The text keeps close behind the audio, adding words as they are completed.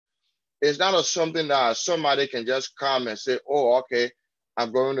It's not something that somebody can just come and say, oh, okay,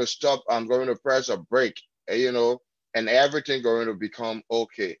 I'm going to stop, I'm going to press a break, and everything going to become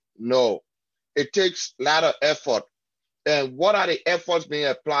okay. No, it takes a lot of effort. And what are the efforts being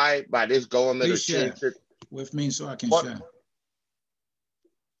applied by this government Please to change it? With me so I can share.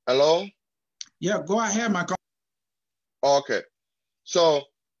 Hello? Yeah, go ahead, my. Okay. So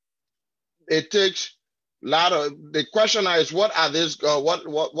it takes a lot of, the question is, what are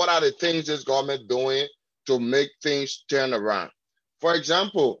the things this government doing to make things turn around? For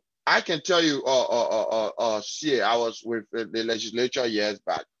example, I can tell you, see, I was with the legislature years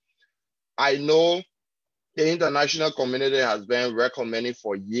back. I know the international community has been recommending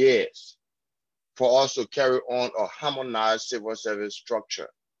for years for us to carry on a harmonized civil service structure,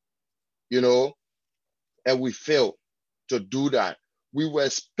 and we failed to do that. We were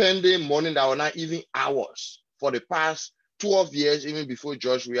spending money that were not even ours for the past 12 years, even before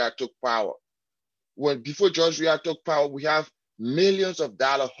George Weah took power. Before George Weah took power, we have millions of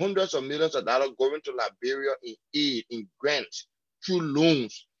dollars, hundreds of millions of dollars going to Liberia in aid, in grants, through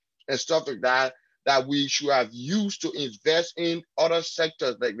loans and stuff like that, that we should have used to invest in other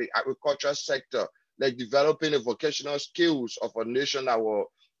sectors like the agricultural sector, like developing the vocational skills of a nation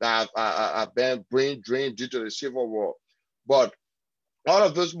that have been brain drained due to the Civil War. But all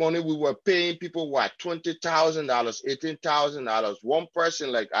of this money we were paying people what, $20,000, $18,000. One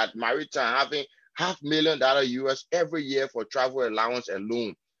person like at Maritime having $500,000 US every year for travel allowance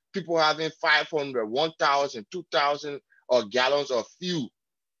alone. People having 500, 1,000, 2,000 gallons of fuel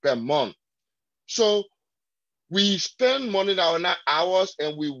per month. So we spend money that are not ours,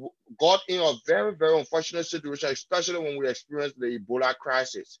 and we got in a very, very unfortunate situation, especially when we experienced the Ebola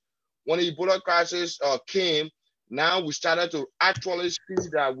crisis. When the Ebola crisis came, now we started to actually see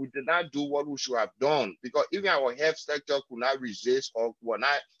that we did not do what we should have done, because even our health sector could not resist or were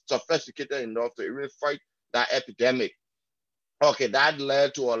not sophisticated enough to even fight that epidemic. Okay, that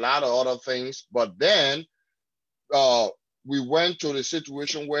led to a lot of other things, but then we went to the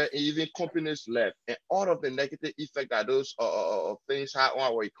situation where even companies left, and all of the negative effect that those things had on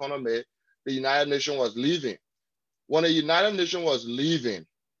our economy, the United Nations was leaving. When the United Nations was leaving,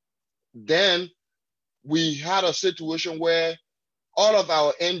 then we had a situation where all of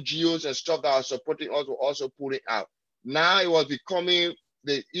our NGOs and stuff that are supporting us were also pulling out. Now it was becoming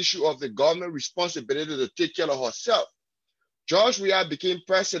the issue of the government responsibility to take care of herself. George Weah became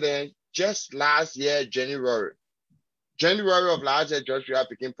president just last year, January. January of last year, George Weah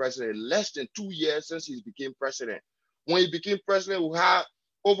became president. Less than 2 years since he became president. When he became president, we had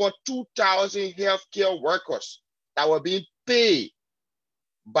over 2,000 healthcare workers that were being paid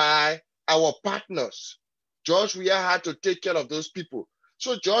by our partners. George Weah had to take care of those people.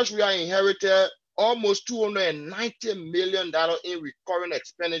 So George Weah inherited almost $290 million in recurring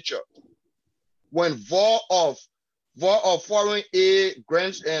expenditure, when void of foreign aid,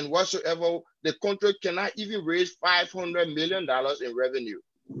 grants, and whatsoever, the country cannot even raise $500 million in revenue.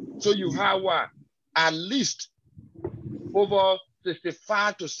 So you have what? At least over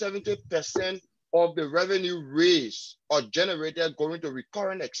 65 to 70% of the revenue raised or generated going to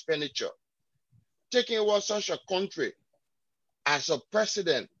recurring expenditure. Taking over such a country as a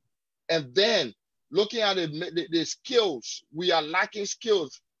president, and then looking at the skills, we are lacking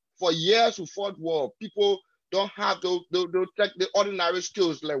skills. For years we fought war, people don't have the ordinary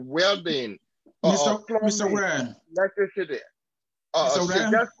skills like welding, Mr. Weah. electricity.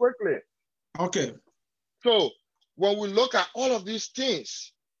 Just quickly. Okay. So when we look at all of these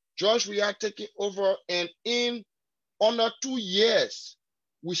things, George Weah taking over, and in under 2 years,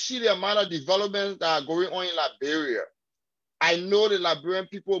 we see the amount of developments that are going on in Liberia. I know the Liberian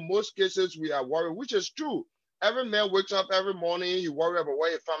people, most cases we are worried, which is true. Every man wakes up every morning, he worries about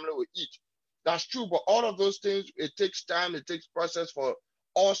what his family will eat. That's true, but all of those things, it takes time, it takes process for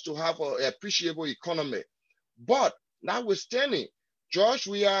us to have an appreciable economy. But notwithstanding, George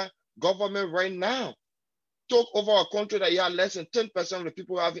Weah government right now took over a country that had less than 10% of the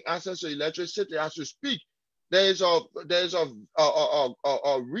people having access to electricity as we speak. There is a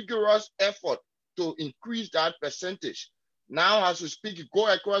rigorous effort to increase that percentage. Now, as we speak, you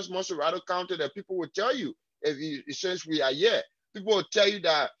go across Monserrado County, that people will tell you, since we are here, people will tell you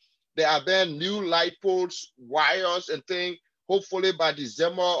that there have been new light poles, wires, and things. Hopefully by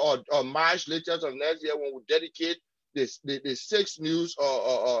December or March latest of next year, when we dedicate the 6 news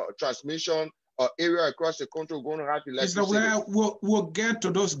transmission area across the country, we're going to have electricity. We'll get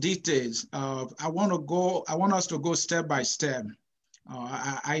to those details. I want us to go step by step.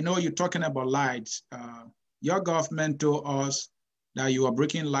 I know you're talking about lights. Your government told us that you are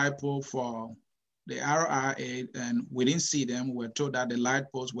breaking light pole for the RRA, and we didn't see them. We were told that the light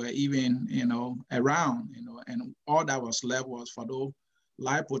posts were even, around, and all that was left was for those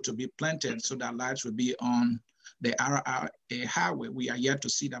light posts to be planted so that lights would be on the RRA highway. We are yet to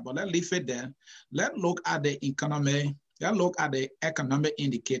see that, but let's leave it there. Let's look at the economy. Let's look at the economic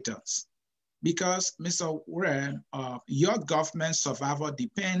indicators. Because, Mr. Weah, your government survival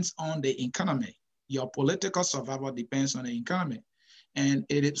depends on the economy. Your political survival depends on the economy. And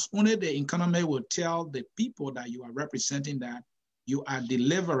it is only the economy will tell the people that you are representing that you are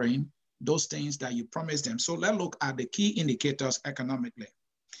delivering those things that you promised them. So let's look at the key indicators economically.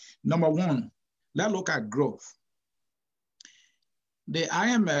 Number one, let's look at growth. The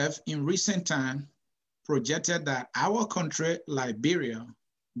IMF in recent time projected that our country, Liberia,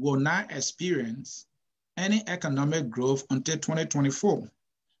 will not experience any economic growth until 2024.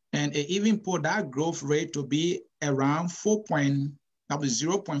 And it even put that growth rate to be around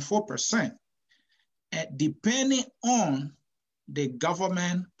 0.4%. And depending on the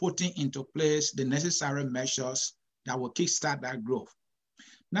government putting into place the necessary measures that will kickstart that growth.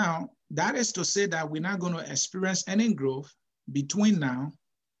 Now, that is to say that we're not going to experience any growth between now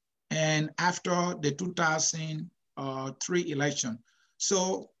and after the 2003 election.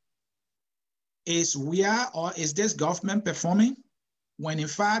 So is Weah or is this government performing when in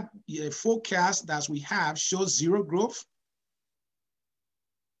fact the forecast that we have shows zero growth?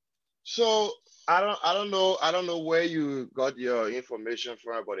 So I don't know where you got your information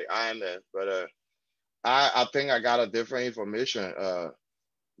from about the IMF, but I think I got a different information.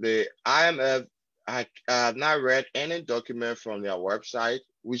 The IMF, I have not read any document from their website,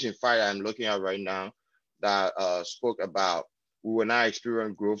 which in fact I'm looking at right now, that spoke about we will not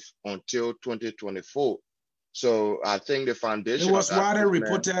experience growth until 2024. So I think the foundation. It was widely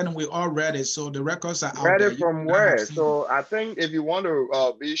reported and we all read it. So the records are out read there. It from where? So I think if you want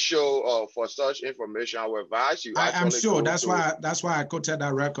to be sure for such information, I would advise you. I'm sure that's why I quoted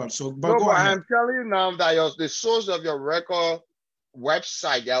that record. So, but go ahead. I'm telling you now that the source of your record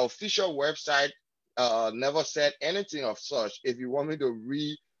website, their official website, never said anything of such. If you want me to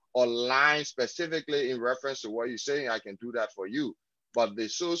read or line specifically in reference to what you're saying, I can do that for you. But the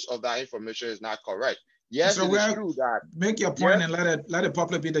source of that information is not correct. Yes, so it is true that. Make your point and let the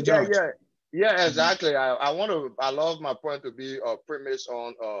public be the judge. Yeah, exactly. I love my point to be premised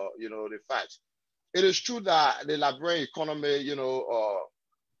on the facts. It is true that the Liberian economy,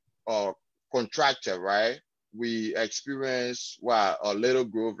 contracted, right? We experienced a little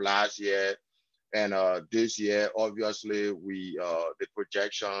growth last year, and this year, obviously, the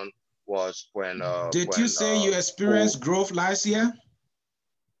projection was when. Did you say you experienced growth last year?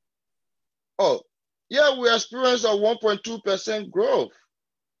 Oh, yeah, we experienced a 1.2% growth.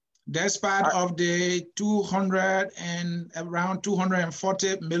 Despite of the around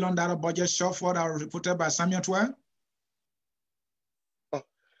 $240 million budget shortfall that was reported by Samuel Weah?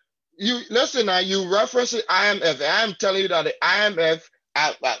 You listen now, you reference the IMF. I'm telling you that the IMF,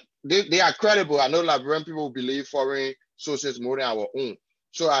 they are credible. I know Liberian people believe foreign sources more than our own.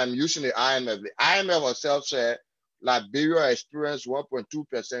 So I'm using the IMF. The IMF herself said Liberia experienced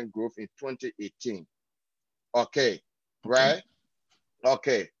 1.2% growth in 2018. Okay, right?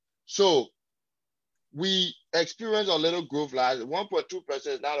 Okay. So we experienced a little growth last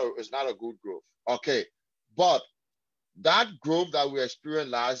 1.2% is not a good growth. Okay. But that growth that we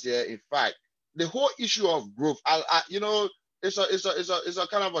experienced last year, in fact, the whole issue of growth, it's a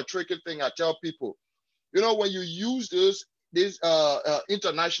kind of a tricky thing. I tell people, when you use these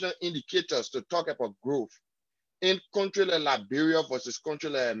international indicators to talk about growth in country like Liberia versus country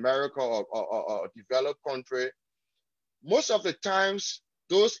like America or developed country, most of the times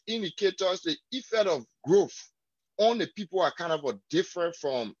those indicators, the effect of growth on the people are kind of different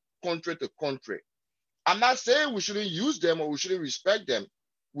from country to country. I'm not saying we shouldn't use them or we shouldn't respect them.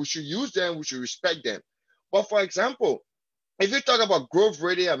 We should use them, we should respect them. But for example, if you talk about growth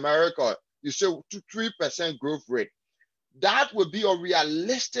rate in America, you say 3% growth rate. That would be a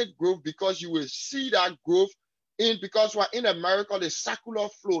realistic growth because you will see that growth because we're in America, the circular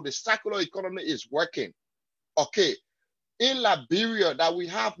flow, the circular economy is working. Okay. In Liberia, that we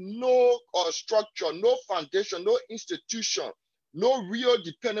have no structure, no foundation, no institution, no real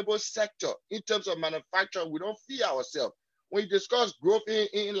dependable sector in terms of manufacturing. We don't feed ourselves. When you discuss growth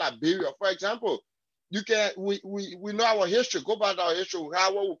in Liberia, for example, we know our history. Go back to our history. We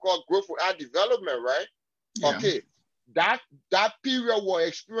have what we call growth without development, right? Yeah. Okay, that period we're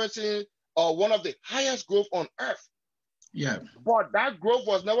experiencing one of the highest growth on earth. Yeah, but that growth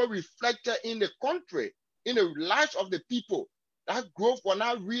was never reflected in the country, in the lives of the people. That growth was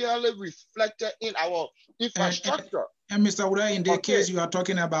not really reflected in our infrastructure. And Mr. Weah, in that case, you are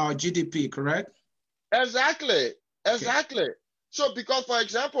talking about GDP, correct? Exactly. Okay. Exactly. So because, for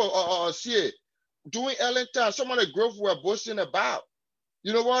example, see, during Ellington, some of the growth we're boasting about.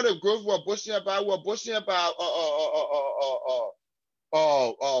 You know what the growth we're boasting about? We're boasting about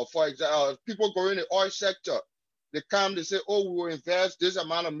for example, people going in the oil sector. They come, they say, oh, we will invest this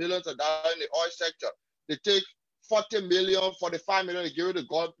amount of millions of dollars in the oil sector. They take 40 million, 45 million, they give it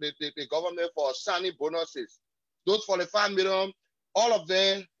to the government for signing bonuses. Those 45 million, all of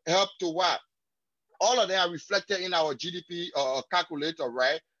them help to what? All of them are reflected in our GDP calculator,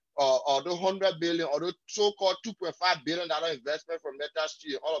 right? Or the 100 billion, or the so-called $2.5 billion investment from Meta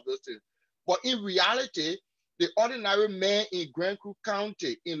Steel, all of those things. But in reality, the ordinary man in Grand Creek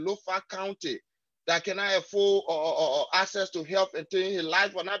County, in Lofa County, that cannot afford access to health and things, his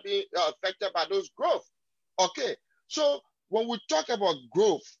life will not be affected by those growth. Okay, so when we talk about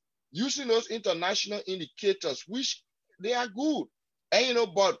growth, using those international indicators, which they are good, and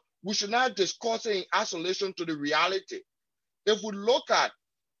but we should not discuss it in isolation to the reality. If we look at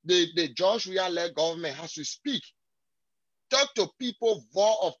the George Weah-led government as we speak, talk to people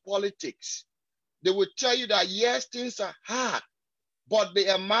void of politics, they will tell you that yes, things are hard, but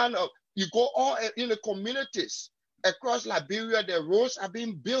the amount of, you go all in the communities across Liberia, the roads are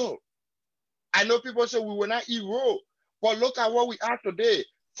being built. I know people say we will not erode, but look at what we are today.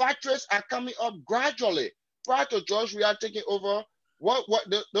 Factories are coming up gradually. Prior to George Weah taking over,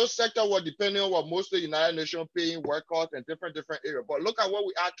 those sectors were depending on what most of the United Nations paying workers in different areas. But look at what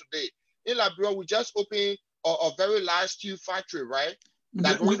we are today. In Liberia, we just opened a very large steel factory, right?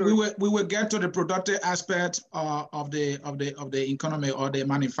 We will get to the productive aspect of the economy or the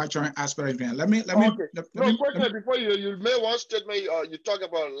manufacturing aspect. Quickly before you made one statement. You talk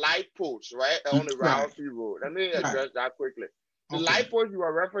about light posts, right, on the Ralphie Road. Let me address that quickly. The light posts you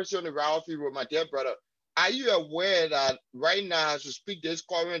are referencing on the Ralphie Road, my dear brother. Are you aware that right now, as we speak, this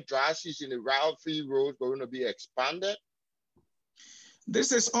current dry season, the Ralphie Road is going to be expanded?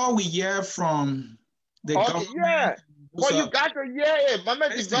 This is all we hear from the government. Yeah. But you got to hear it.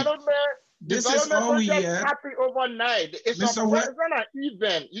 Development don't just happen overnight. It's not an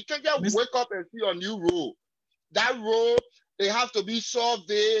event. You can't just wake up and see a new road. That road, they have to be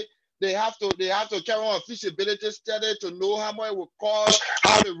surveyed. They have to carry on a feasibility study to know how much it will cost,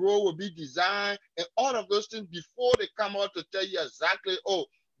 how the road will be designed, and all of those things before they come out to tell you exactly, oh,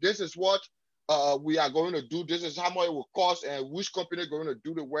 this is what we are going to do. This is how much it will cost, and which company is going to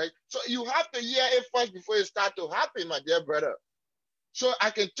do the work. So you have to hear it first before it starts to happen, my dear brother. So I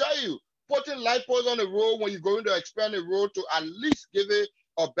can tell you, putting light poles on the road when you're going to expand the road to at least give it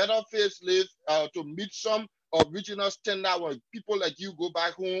a better facelift to meet some original standard. When people like you go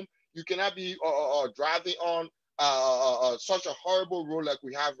back home, you cannot be driving on such a horrible road like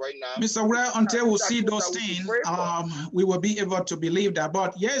we have right now. Mr. Weah, until we see those things, we will be able to believe that.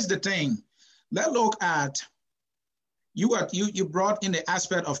 But here's the thing. Let's look at, you brought in the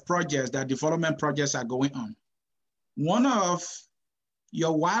aspect of projects, that development projects are going on. One of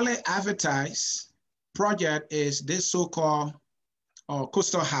your widely advertised project is this so-called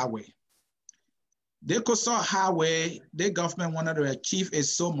coastal highway. The coastal highway, the government wanted to achieve it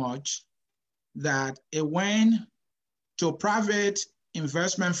so much that it went to a private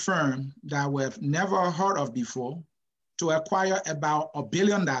investment firm that we've never heard of before to acquire about $1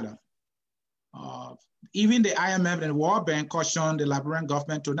 billion. Even the IMF and the World Bank cautioned the Liberian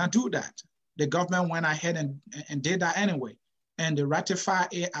government to not do that. The government went ahead and did that anyway. And they ratified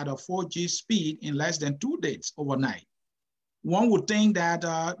it at a 4G speed in less than 2 days overnight. One would think that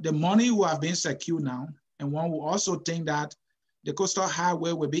the money will have been secured now, and one would also think that the coastal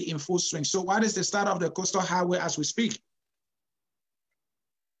highway will be in full swing. So what is the start of the coastal highway as we speak?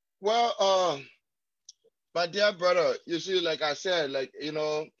 Well, my dear brother, you see, like I said,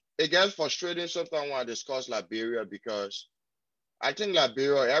 it gets frustrating sometimes when I discuss Liberia, because I think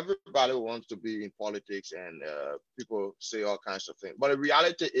Liberia, everybody wants to be in politics, and people say all kinds of things. But the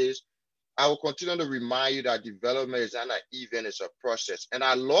reality is, I will continue to remind you that development is not an event, it's a process. And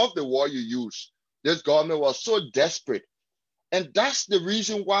I love the word you use. This government was so desperate. And that's the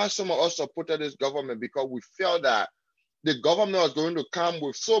reason why some of us supported this government, because we felt that the government was going to come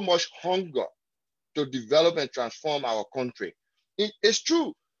with so much hunger to develop and transform our country. It's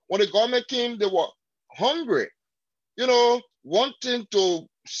true. When the government came, they were hungry, wanting to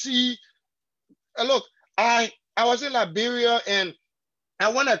see. Look, I was in Liberia, and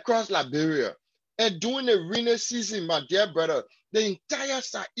I went across Liberia, and during the rainy season, my dear brother, the entire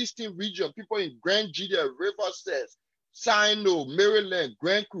southeastern region, people in Grand Julia, Riverside, Sino, Maryland,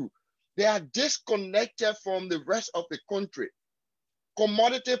 Grand Crew, they are disconnected from the rest of the country.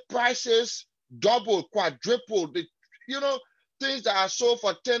 Commodity prices doubled, quadrupled. things that are sold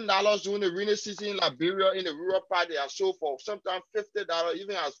for $10 during the rainy season in Liberia, in the rural part, they are sold for sometimes $50,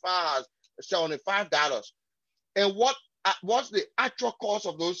 even as far as $75. And what's the actual cause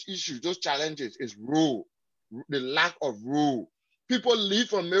of those issues, those challenges is road, the lack of road. People leave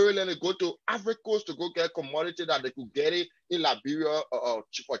from Maryland and go to Africa Coast to go get commodity that they could get it in Liberia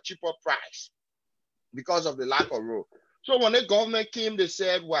for cheaper price because of the lack of road. So when the government came, they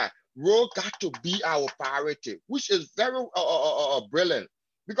said, well, road got to be our priority, which is very brilliant.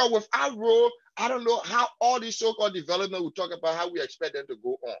 Because without road, I don't know how all these so-called development we talk about, how we expect them to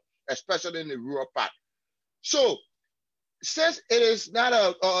go on, especially in the rural part. So since it is not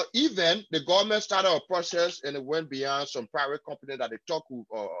a event, the government started a process and it went beyond some private company that they thought would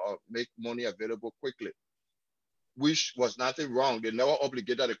make money available quickly, which was nothing wrong. They never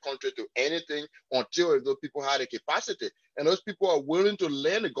obligated the country to anything until those people had the capacity. And those people are willing to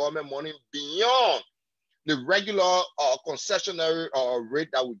lend the government money beyond the regular concessionary rate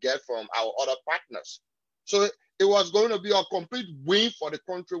that we get from our other partners. So it was going to be a complete win for the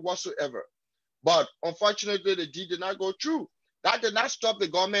country whatsoever. But unfortunately, the deal did not go through. That did not stop the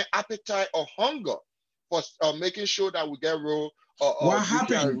government appetite or hunger for making sure that we get rural. What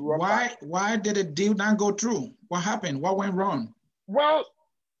happened? Why did the deal not go through? What happened? What went wrong? Well,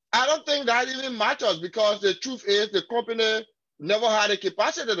 I don't think that even matters, because the truth is the company never had the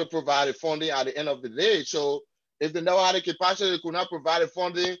capacity to provide the funding at the end of the day. So if they never had the capacity, they could not provide the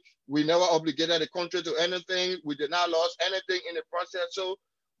funding. We never obligated the country to anything. We did not lose anything in the process. So,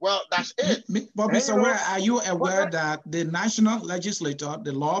 well, that's it. But Mr. Weah, are you aware that the national legislature,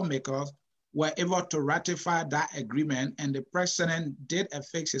 the lawmakers, were able to ratify that agreement, and the president did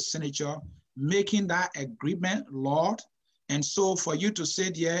affix his signature, making that agreement law? And so for you to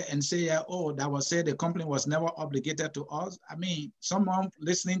sit here and say, oh, that was said the company was never obligated to us. I mean, someone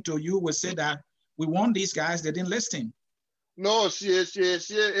listening to you would say that we want these guys, they didn't listen. No,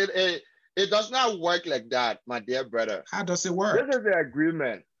 it does not work like that, my dear brother. How does it work? This is the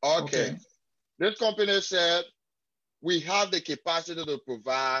agreement. Okay. This company said we have the capacity to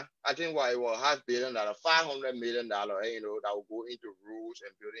provide, I think what it was $500 million, $500 million, that will go into roads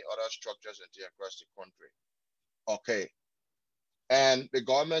and building other structures across the country. Okay. And the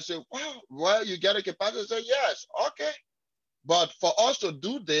government said, well, you get a capacity? Say, yes, okay. But for us to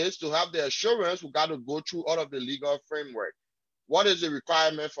do this, to have the assurance, we got to go through all of the legal framework. What is the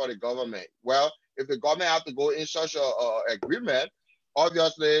requirement for the government? Well, if the government have to go in such a agreement,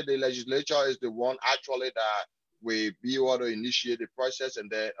 obviously the legislature is the one actually that will be able to initiate the process and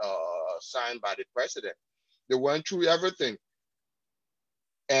then signed by the president. They went through everything.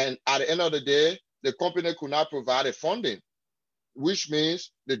 And at the end of the day, the company could not provide the funding, which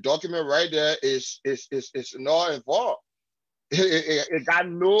means the document right there is not involved. It got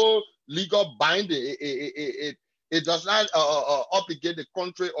no legal binding. It does not obligate the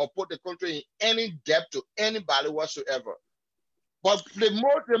country or put the country in any debt to anybody whatsoever. But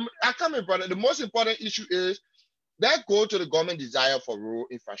the most important issue is that go to the government desire for rural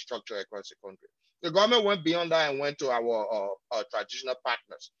infrastructure across the country. The government went beyond that and went to our traditional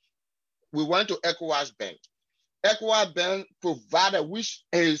partners. We went to ECOWAS Bank. ECOWAS Bank provided, which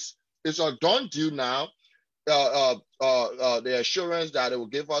is a done deal now, the assurance that it will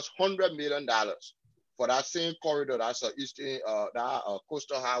give us $100 million for that same corridor. That's a eastern,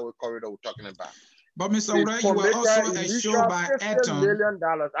 coastal highway corridor we're talking about. But Mr. Weah, you were also assured by Eton. $50 million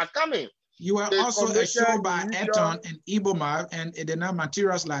are coming. You were also assured by Eton and Iboma, and it did not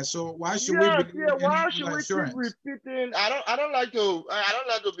materialize. So why should we believe why should we keep repeating? I don't like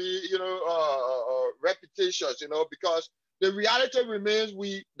to be repetitious, because the reality remains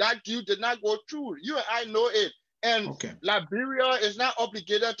that deal did not go through. You and I know it. And Liberia is not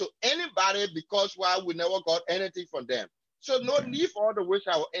obligated to anybody because we never got anything from them. So no need for all the waste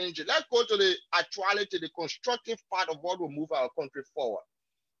our energy. Let's go to the actuality, the constructive part of what will move our country forward.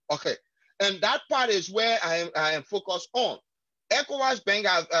 Okay. And that part is where I am focused on. ECOWAS Bank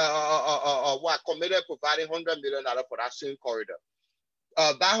has committed providing $100 million for that same corridor.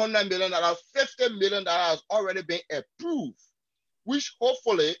 That $100 million, $50 million has already been approved, which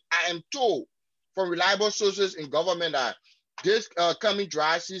hopefully I am told from reliable sources in government that this coming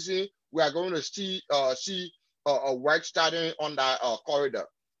dry season, we are going to see work starting on that corridor.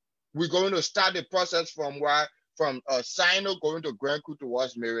 We're going to start the process from Sino going to Grand Coup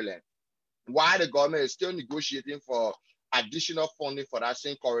towards Maryland, while the government is still negotiating for additional funding for that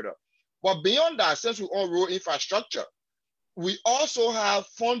same corridor. But beyond that, since we own road infrastructure, we also have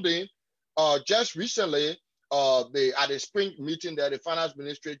funding. Just recently, at the spring meeting there, the finance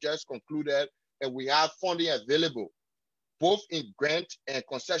ministry just concluded, and we have funding available, both in grant and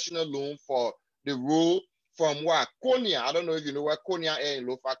concessional loan for the road from what? Konya. I don't know if you know where Konya is in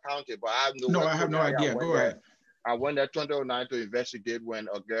Lofa County, but I know No, where I have no Konya is. idea. Go ahead. I went there 2009 to investigate when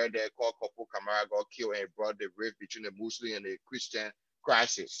a girl there called Kopo Kamara got killed and brought the rift between the Muslim and the Christian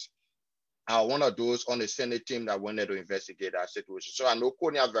crisis. One of those on the Senate team that went there to investigate that situation. So I know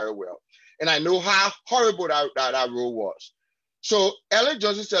Konya very well. And I know how horrible that role was. So LA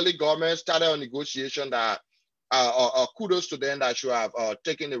Justice LA government started a negotiation that kudos to them that should have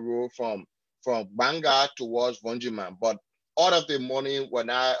taken the role from Banga towards Vonjiman. But all of the money were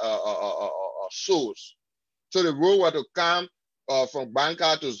not sourced. So the road were to come from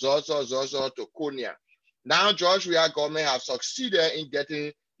Banga to Zozo to Konya. Now George Weah government have succeeded in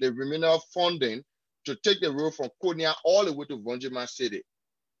getting the remaining funding to take the road from Konya all the way to Vonjiman City.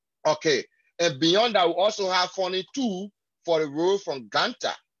 Okay, and beyond that, we also have funding too for the road from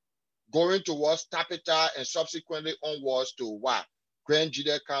Ganta going towards Tapita and subsequently onwards to what? Grand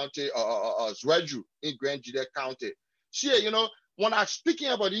Jide County, Zweju in Grand Jide County. See, you know, when I'm speaking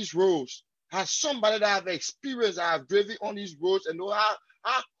about these roads, as somebody that have experience, I have driven on these roads and know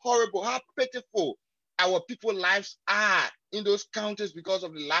how horrible, how pitiful our people's lives are in those counties because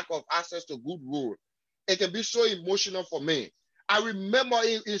of the lack of access to good road. It can be so emotional for me. I remember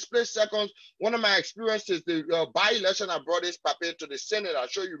in split seconds, one of my experiences, the by-election, I brought this paper to the Senate. I'm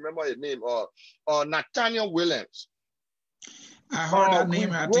sure you remember his name, Nathaniel Williams. I heard that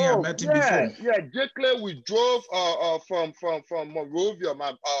name. I think I met him before. Yeah, Jacqueline, we drove from Monrovia.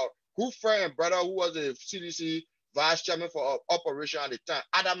 My good friend and brother who was the CDC vice chairman for operation at the time,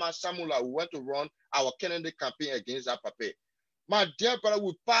 Adama Samula, we went to run our Kennedy campaign against that paper. My dear brother,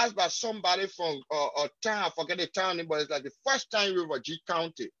 we passed by somebody from a town, I forget the town name, but it's like the first time we were G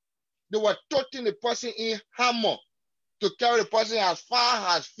County. They were toting the person in hammer to carry the person as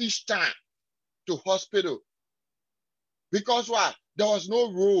far as Fish Town to hospital. Because what? There was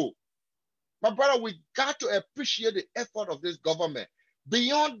no road. My brother, we got to appreciate the effort of this government.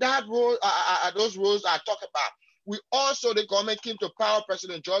 Beyond that road, those roads I talk about, we also, the government came to power,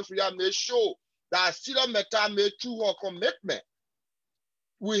 President George Weah made sure that Cedar Meta made true her commitment.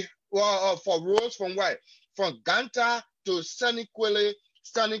 We for roads from where? From Ganta to Saniquele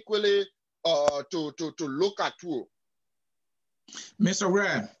to Lokatu. Mr.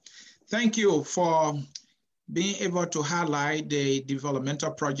 Weah, thank you for being able to highlight the developmental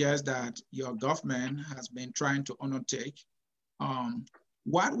projects that your government has been trying to undertake.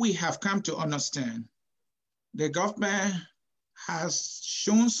 What we have come to understand, the government has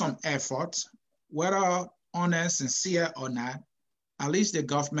shown some effort, whether honest, sincere or not. At least the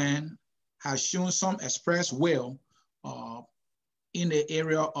government has shown some express will in the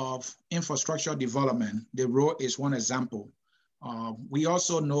area of infrastructure development. The road is one example. We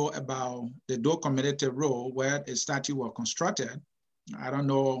also know about the Do Community Road where a statue was constructed. I don't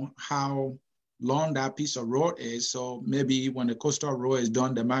know how long that piece of road is. So maybe when the coastal road is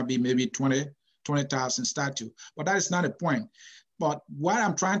done, there might be maybe 20,000 statues, but that is not the point. But what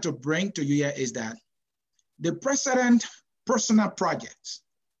I'm trying to bring to you here is that the president personal projects,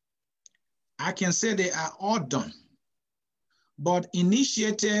 I can say they are all done, but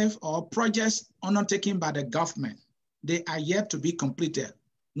initiative or projects undertaken by the government, they are yet to be completed.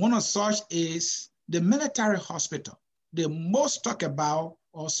 One of such is the military hospital, the most talked about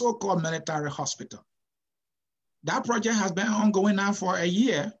or so-called military hospital. That project has been ongoing now for a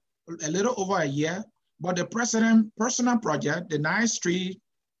year, a little over a year, but the president personal project, the 9th Street,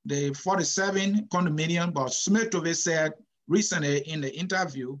 the 47 condominium, but Smith said recently in the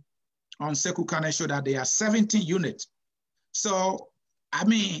interview on Sekou Kane show that there are 17 units. So, I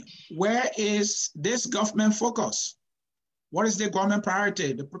mean, where is this government focus? What is the government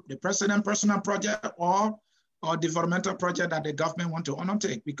priority? The president personal project or developmental project that the government want to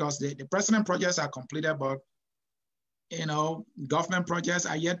undertake? Because the president projects are completed, but you know, government projects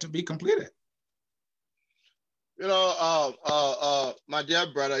are yet to be completed. You know, my dear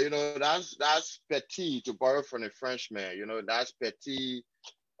brother, you know, that's petit, to borrow from a Frenchman. You know, that's petit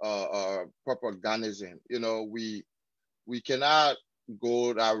propagandism. You know, we cannot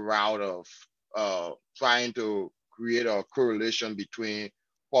go that route of trying to create a correlation between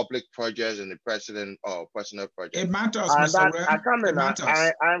public projects and the president or personal projects. It matters, Mr. Ray.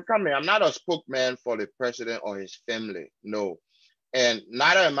 I'm coming. I'm not a spokesman for the president or his family. No. And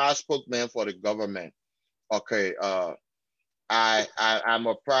neither am I a spokesman for the government. Okay. I'm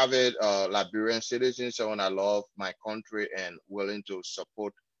a private Liberian citizen, so I love my country and willing to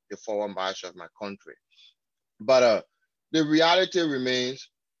support the forward march of my country. But the reality remains,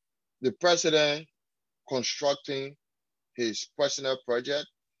 the president constructing his personal project,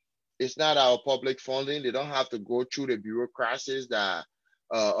 it's not our public funding. They don't have to go through the bureaucracies that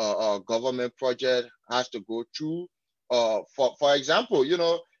government project has to go through. For example,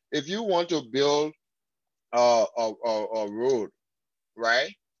 if you want to build a road,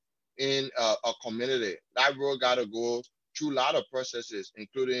 right, in a community, that road got to go through a lot of processes,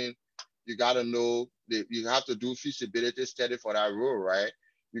 including you got to know that you have to do feasibility study for that road, right?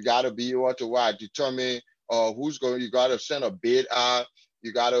 You got to be able to determine who's going. You got to send a bid out.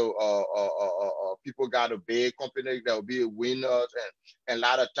 You got to people got to bid companies that will be winners, and a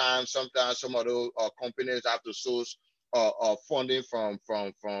lot of times, sometimes some of those companies have to source funding from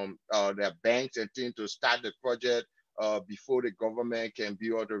their banks and things to start the project before the government can be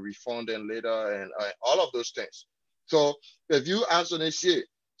able to refund them later, and all of those things. So if you answer this shit,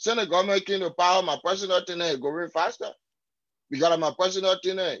 send the government came to power, my personal thing is going faster. Because my personal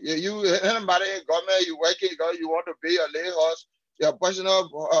thing, you anybody in government, you working, you want to pay your lay horse, your personal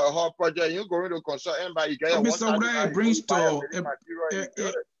project, you going to consult anybody, you get So, your Mr. Weah, it brings to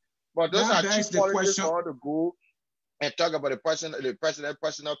but those that are cheap begs the politics question. for all to go and talk about the president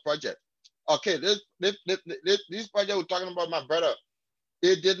personal project. Okay, this project we're talking about, my brother,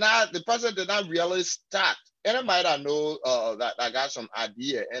 the president did not really start. Anybody that know that I got some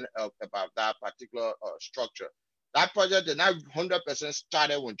idea about that particular structure. That project did not 100%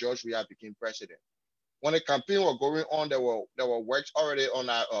 started when George Weah became president. When the campaign was going on, there were works already on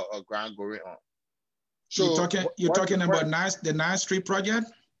that ground going on. So you're talking about the 9th Street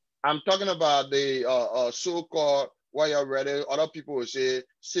project? I'm talking about the so-called, what you already, other people will say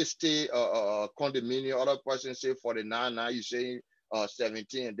 60 condominium, other person say 49, now you say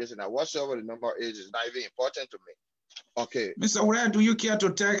 17 and this and that. Whatsoever the number is not even important to me. Okay. Mr. Weah, do you care to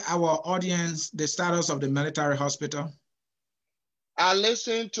tell our audience the status of the military hospital? I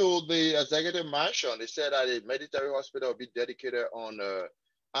listened to the executive mansion. They said that the military hospital will be dedicated on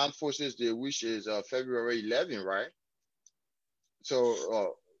Armed Forces Day, which is February 11, right?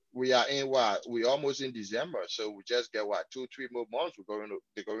 So we are in we almost in December, so we just get 2-3 more months.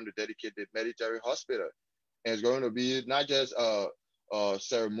 They're going to dedicate the military hospital, and it's going to be not just a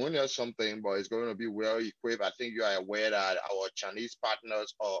ceremony or something, but it's going to be well equipped. I think you are aware that our Chinese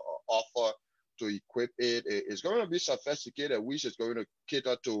partners offer to equip it. It's going to be sophisticated, which is going to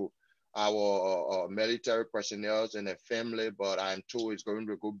cater to our military personnel and their family, but I'm told it's going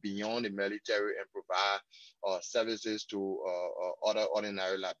to go beyond the military and provide services to other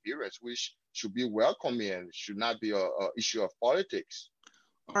ordinary Liberians, which should be welcoming and should not be an issue of politics.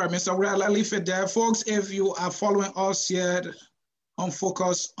 All right, Mr. Weah, let's leave it there. Folks, if you are following us here on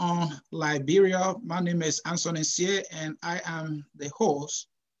Focus on Liberia, my name is Anthony Sie, and I am the host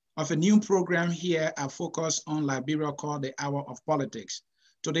of a new program here at Focus on Liberia called The Hour of Politics.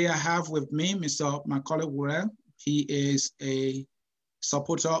 Today I have with me my colleague Weah. He is a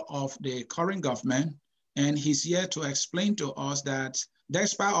supporter of the current government, and he's here to explain to us that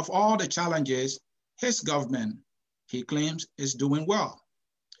despite of all the challenges, his government, he claims, is doing well.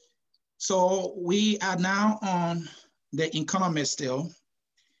 So we are now on the economy still.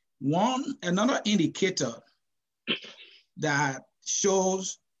 Another indicator that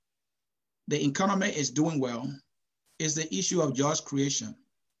shows the economy is doing well is the issue of job creation.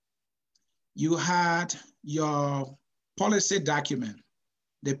 You had your policy document,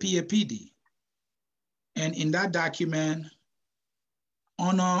 the PAPD, and in that document,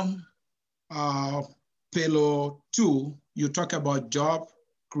 on Pillar 2, you talk about job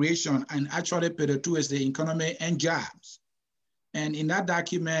creation, and actually Pillar 2 is the economy and jobs. And in that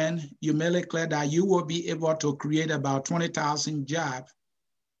document, you made it clear that you will be able to create about 20,000 jobs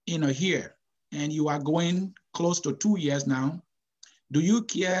in a year, and you are going close to 2 years now. Do you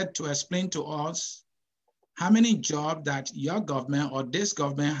care to explain to us how many jobs that your government or this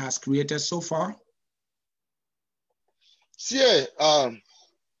government has created so far? See, the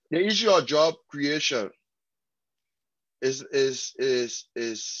issue of job creation is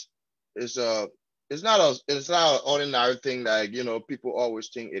not an ordinary thing that people always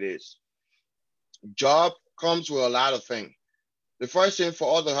think it is. Job comes with a lot of things. The first thing,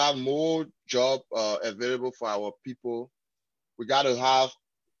 for us to have more job available for our people, we got to have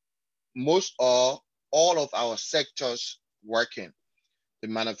most or all of our sectors working. The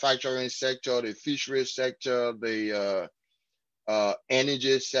manufacturing sector, the fishery sector, the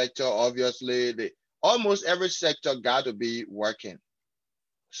energy sector, obviously, almost every sector got to be working.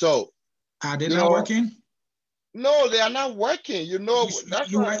 So are they not working? No, they are not working. You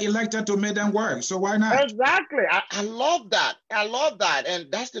were elected to make them work, so why not? Exactly. I love that. I love that.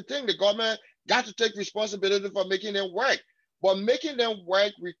 And that's the thing. The government got to take responsibility for making them work. But making them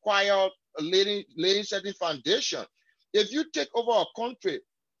work requires laying certain foundation. If you take over a country,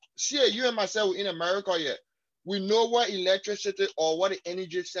 see, you and myself in America here, We know what electricity or what the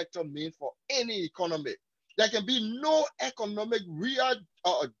energy sector means for any economy. There can be no economic, real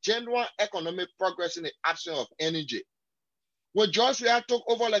or genuine economic progress in the absence of energy. When George Weah took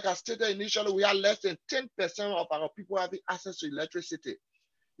over, like I stated initially, we had less than 10% of our people having access to electricity.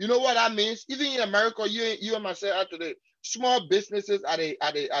 You know what that means? Even in America, you and myself are today, small businesses are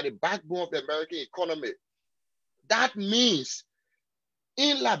the backbone of the American economy. That means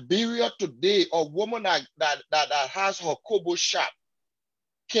in Liberia today, a woman that has her kobo shop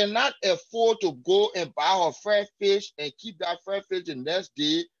cannot afford to go and buy her fresh fish and keep that fresh fish the next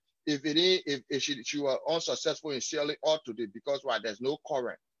day if she was unsuccessful in selling all today, because why? There's no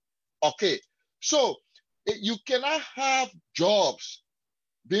current. Okay, so you cannot have jobs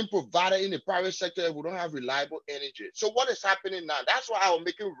being provided in the private sector if we don't have reliable energy. So what is happening now? That's why I was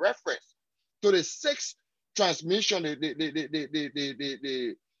making reference to the sixth transmission,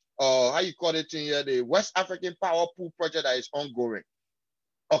 the how you call it in here, the West African Power Pool project that is ongoing.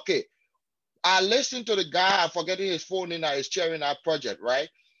 Okay, I listened to the guy, I'm forgetting his full name, that is chairing that project, right?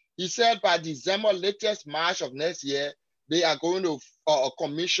 He said by December, latest March of next year, they are going to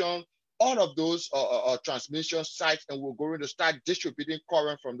commission all of those transmission sites, and we're going to start distributing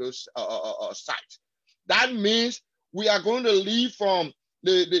current from those sites. That means we are going to leave from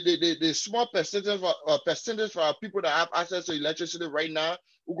the small percentage for our people that have access to electricity right now.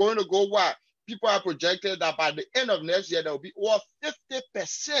 We're going to go what? People are projected that by the end of next year, there will be over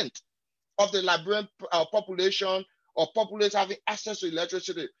 50% of the Liberian population or populace having access to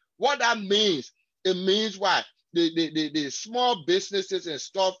electricity. What that means, it means what? The small businesses and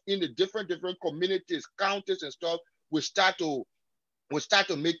stuff in the different communities, counties and stuff will start to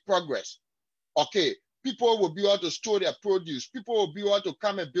make progress. Okay, people will be able to store their produce. People will be able to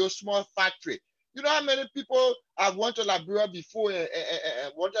come and build small factory. You know how many people have went to Liberia before and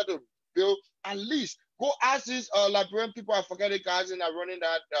wanted to build? At least go ask these Liberian people. I forget the guys that are running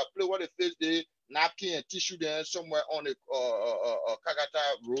that play what the fish day, napkin and tissue there somewhere on the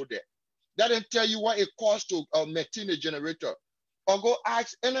Kagata road there. That didn't tell you what it costs to maintain a generator. Or go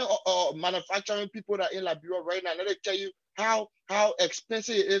ask any manufacturing people that are in Liberia right now. Let me tell you how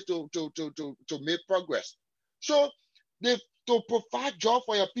expensive it is to make progress. So to provide job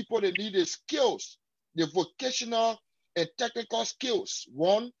for your people, they need the skills, the vocational and technical skills.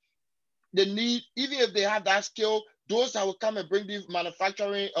 One, they need, even if they have that skill, those that will come and bring these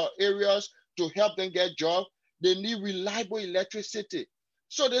manufacturing areas to help them get jobs, they need reliable electricity.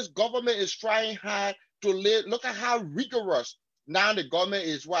 So this government is trying hard to look at how rigorous now the government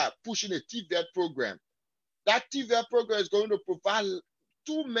is pushing a TVET program. That TVET program is going to provide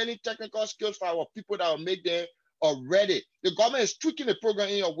too many technical skills for our people that will make them ready. The government is tweaking the program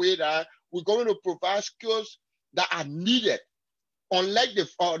in a way that we're going to provide skills that are needed. Unlike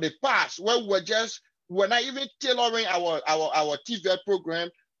the past, where we're not even tailoring our TVET program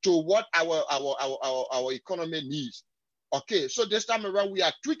to what our economy needs. Okay, so this time around, we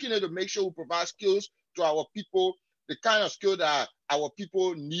are tweaking it to make sure we provide skills to our people, the kind of skill that our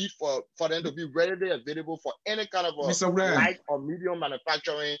people need for them to be readily available for any kind of light or medium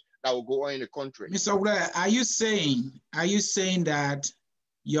manufacturing that will go on in the country. Mr. Weah, are you saying that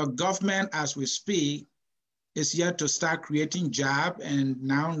your government, as we speak, is yet to start creating jobs and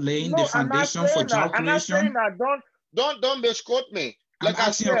now laying the foundation for job creation? I'm not saying that. Don't misquote me. Like I'm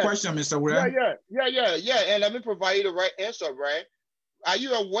asking you a question, Mr. Weah. Yeah. And let me provide you the right answer, right? Are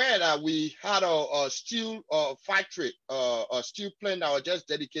you aware that we had a steel factory, a steel plant that was just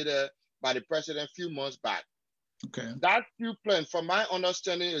dedicated by the president a few months back? Okay. That steel plant, from my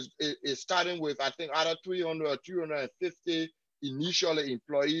understanding, is starting with, I think, either 300 or 350 initially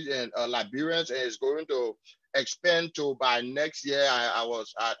employees and Liberians, and it's going to expand to by next year. I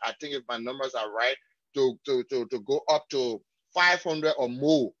think if my numbers are right, to go up to 500 or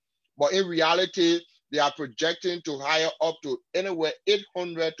more. But in reality, they are projecting to hire up to anywhere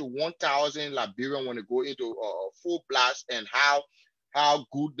 800 to 1,000 Liberian when they go into full blast, and how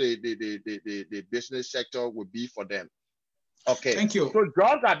good the business sector would be for them. Okay. Thank you. So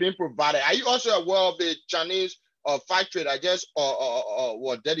jobs are being provided. Are you also aware of the Chinese factory that just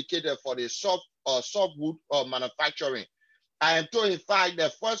were dedicated for the softwood manufacturing? I am told, in fact,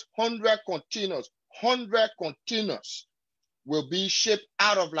 the first 100 containers will be shipped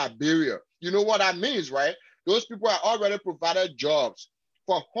out of Liberia. You know what that means, right? Those people are already provided jobs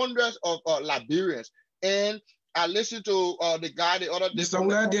for hundreds of Liberians. And I listened to the guy the other day. Mr.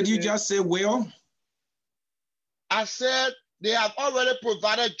 Weah, did you just say will? I said they have already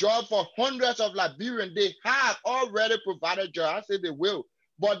provided jobs for hundreds of Liberians. They have already provided jobs. I said they will.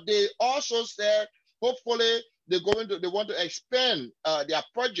 But they also said hopefully they want to expand their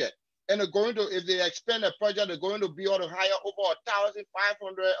project. and they're going to, if they expand the project, they're going to be able to hire over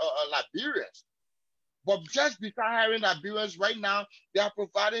 1,500 Liberians. But just before hiring Liberians right now, they are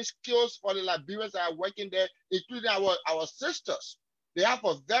providing skills for the Liberians that are working there, including our sisters. They have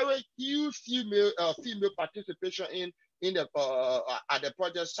a very huge female participation in the at the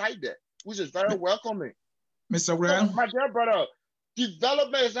project site there, which is very welcoming. Mr. Weah, so, my dear brother,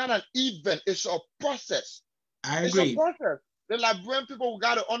 development is not an event; it's a process. I agree. It's a process. The Liberian people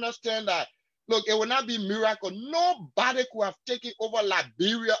got to understand that. Look, it will not be miracle. Nobody could have taken over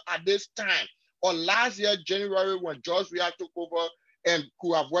Liberia at this time or last year, January, when George Weah took over and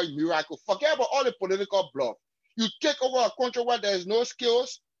could have worked miracle. Forget about all the political bluff. You take over a country where there is no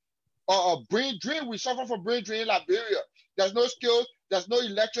skills or brain drain. We suffer from brain drain in Liberia. There's no skills, there's no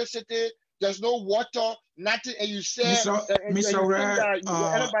electricity, there's no water, nothing. And you say, Mr. Weah,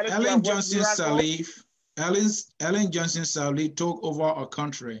 Ellen Johnson Sirleaf took over a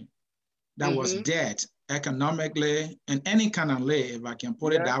country that was dead economically and any kind of way, if I can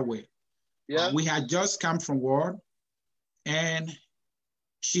put it that way. We had just come from war, and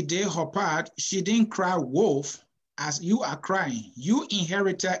she did her part. She didn't cry wolf as you are crying. You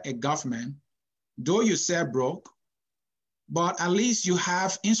inherited a government, though you said broke, but at least you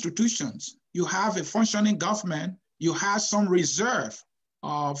have institutions. You have a functioning government. You have some reserve,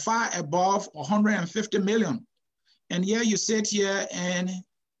 far above 150 million. And here you sit here and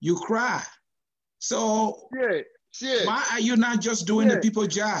you cry. So why are you not just doing the people's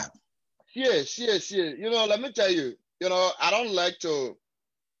job? Yes. You know, let me tell you, you know, I don't like to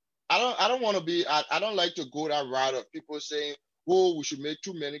go that route of people saying, oh, we should make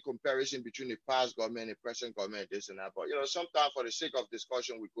too many comparisons between the past government and the present government, this and that. But, you know, sometimes for the sake of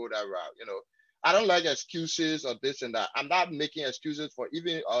discussion, we go that route. You know, I don't like excuses or this and that. I'm not making excuses for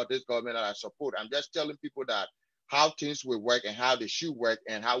even this government that I support. I'm just telling people that how things will work and how they should work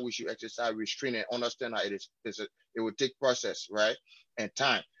and how we should exercise restraint and understand that it will take process, right, and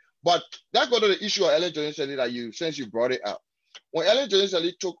time. But that go to the issue of Ellen Johnson Sirleaf that since you brought it up. When Ellen Johnson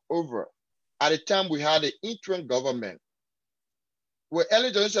Sirleaf took over, at the time we had the interim government. When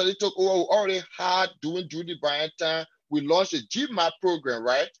Ellen Johnson Sirleaf took over, we already had, during Judy Bryant time, we launched a GMAP program,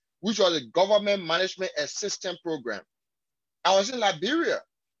 right? Which was a government management assistance program. I was in Liberia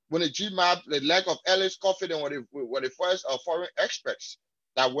when the GMAP, the lack of Ellis confidence were the first foreign experts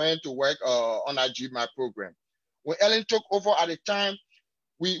that went to work on that GMAP program. When Ellen took over at the time,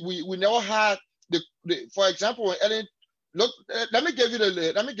 we never had for example, when Ellen let me give you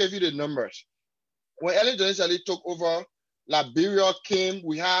the numbers. When Ellen Johnson Sirleaf took over, Liberia came,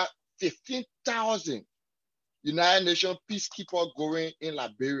 we had 15,000 United Nations peacekeepers going in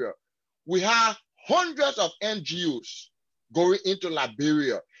Liberia. We have hundreds of NGOs going into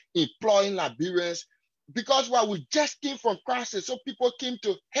Liberia, employing Liberians, because we just came from crisis, so people came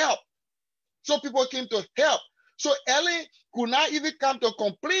to help. So Ellen could not even come to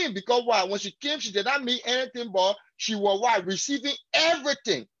complain because when she came, she did not meet anything, but she was receiving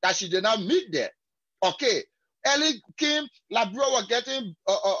everything that she did not meet there. Okay, Ellen came, Liberia was getting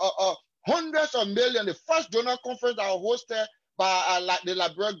hundreds of millions. The first donor conference that was hosted by the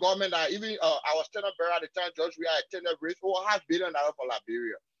Liberian government, even our standard bearer at the time, George Weah, attended, raised over $500 million for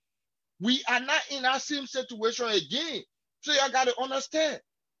Liberia. We are not in that same situation again. So y'all got to understand.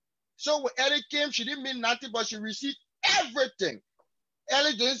 So when Ellen came, she didn't mean nothing, but she received everything.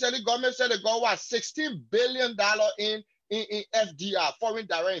 Ellen Johnson Sirleaf government said they got $16 billion in FDR, foreign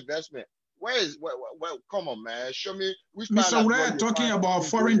direct investment. Where come on, man, show me. Mr. Weah, talking about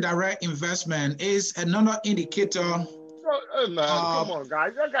foreign direct investment is another indicator. Hey, man, come on,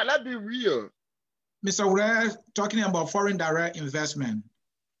 guys. Let's be real. Mr. Weah, talking about foreign direct investment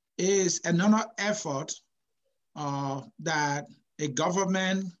is another effort that a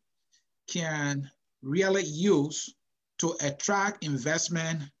government can really use to attract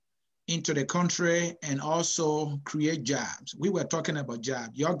investment into the country and also create jobs. We were talking about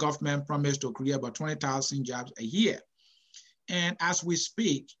jobs. Your government promised to create about 20,000 jobs a year. And as we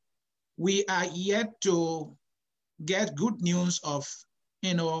speak, we are yet to get good news of,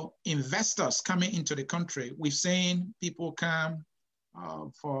 investors coming into the country. We've seen people come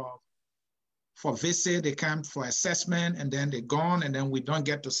for visit, they come for assessment, and then they're gone, and then we don't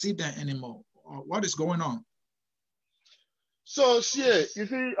get to see them anymore. What is going on? So, you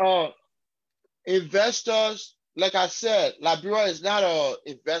see, investors, like I said, Liberia is not an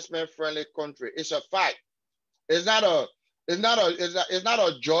investment-friendly country. It's a fact. It's not a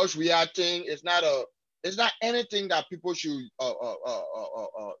George Weah thing. It's not anything that people should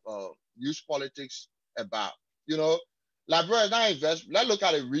use politics about. Liberia is not investment. Let's look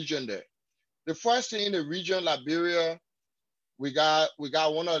at the region there. The first thing in the region, Liberia, we are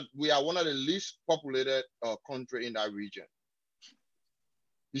one of the least populated country in that region.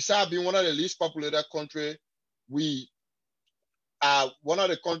 Besides being one of the least populated country, we are one of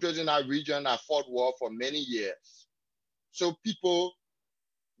the countries in our region that fought war for many years. So people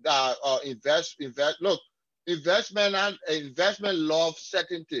that investment love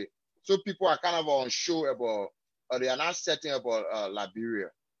certainty. So people are kind of unsure about, or they are not certain about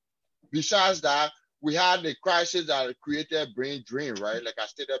Liberia. Besides that, we had the crisis that created brain drain, right? Like I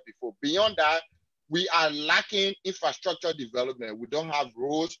stated before. Beyond that, we are lacking infrastructure development. We don't have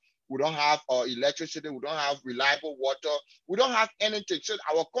roads. We don't have electricity. We don't have reliable water. We don't have anything. So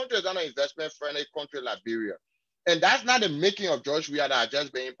our country is not an investment-friendly country, Liberia. And that's not the making of George Weah that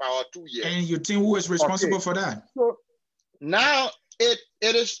just been in power 2 years. And you think who is responsible for that? So now it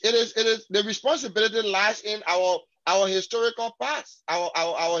is the responsibility lies in our historical past,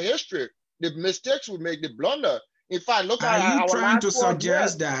 our history, the mistakes we make, the blunder. In fact, look at our trying last to 12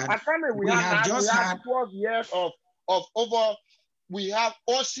 suggest years. that I mean, we have 12 years of over. We have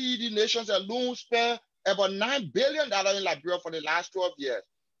OECD nations alone spent about $9 billion in Liberia for the last 12 years,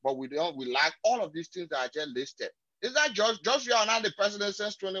 but we lack all of these things that I just listed. Is that George Weah not the president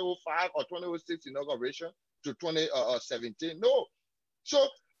since 2005 or 2006 inauguration to 2017? No. So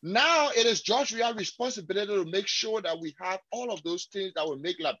now it is George Weah's responsibility to make sure that we have all of those things that will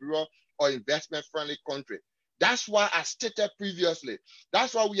make Liberia an investment-friendly country. That's why I stated previously.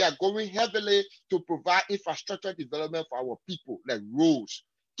 That's why we are going heavily to provide infrastructure development for our people, like roads.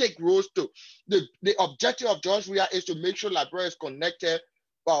 Take roads to the objective of George Weah is to make sure Liberia is connected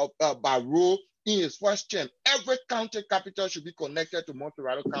by road in his first term. Every county capital should be connected to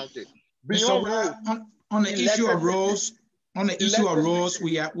Montserrat County. Beyond road, on the issue of roads,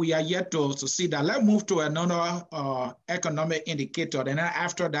 we are yet to see that. Let's move to another economic indicator, and then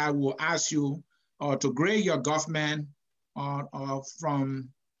after that, we'll ask you to grade your government from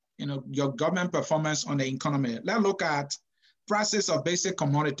your government performance on the economy. Let's look at prices of basic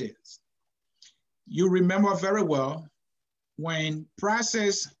commodities. You remember very well when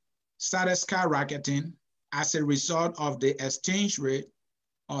prices started skyrocketing as a result of the exchange rate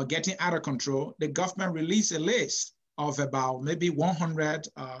getting out of control, the government released a list of about maybe 100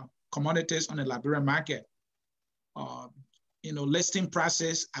 commodities on the Liberian market. Listing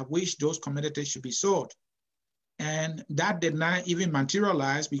prices at which those commodities should be sold. And that did not even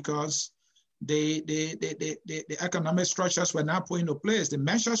materialize because the economic structures were not put into place. The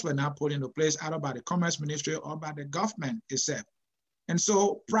measures were not put into place either by the Commerce Ministry or by the government itself. And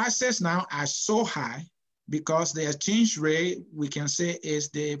so prices now are so high because the exchange rate, we can say, is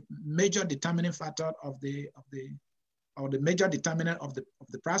the major determining factor of the major determinant of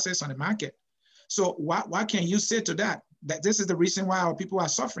the prices on the market. So what can you say to that? That this is the reason why our people are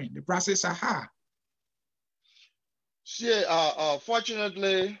suffering. The prices are high. See,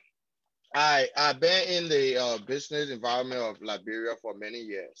 fortunately, I've been in the business environment of Liberia for many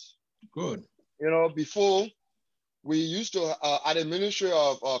years. Good. Before we used to at the Ministry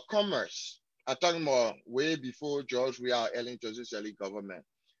of Commerce. I'm talking about way before George Weah, Ellen Joseph Shelly government.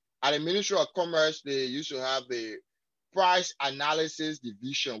 At the Ministry of Commerce, they used to have the price analysis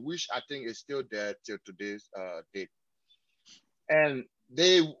division, which I think is still there till today's date. And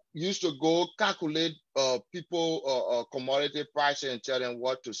they used to go calculate people commodity prices and tell them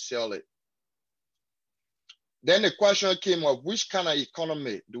what to sell it. Then the question came up, which kind of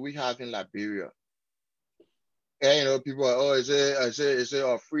economy do we have in Liberia? And people are, is it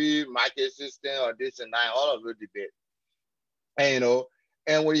a free market system or this and that, all of the debate. And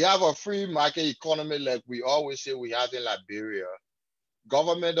and when you have a free market economy like we always say we have in Liberia,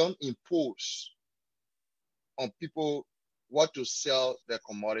 government don't impose on people what to sell their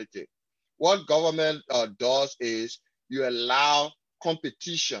commodity. What government does is you allow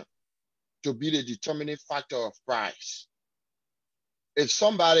competition to be the determining factor of price. If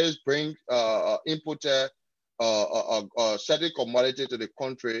somebody brings imported a certain commodity to the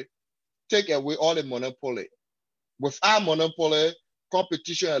country, take away all the monopoly. Without monopoly,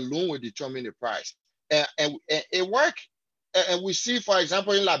 competition alone will determine the price. And it works. And we see, for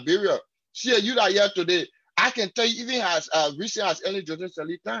example, in Liberia, see you that here today, I can tell you, even as recent as Ellen Joseph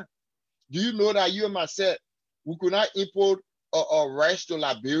Shelly time, do you know that you and myself, we could not import rice to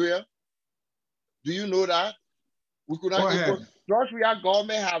Liberia? Do you know that? We could not import. George Weah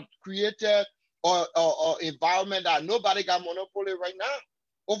government have created an environment that nobody got monopoly right now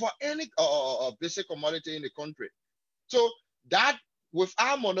over any basic commodity in the country. So that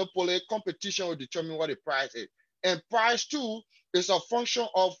without monopoly, competition will determine what the price is. And price too is a function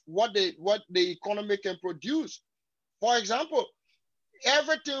of what the economy can produce. For example,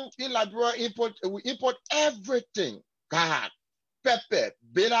 everything in Liberia we import everything. God, pepper,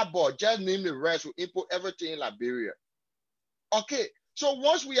 bitter ball, just name the rest, we import everything in Liberia. Okay, so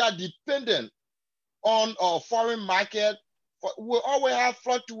once we are dependent on a foreign market, we always have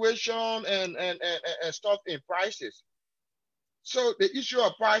fluctuation and stuff in prices. So the issue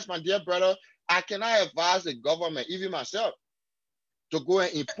of price, my dear brother, I cannot advise the government, even myself, to go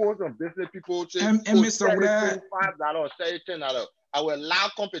and impose on business people say, and Mr. Weah, $25, $10. I will allow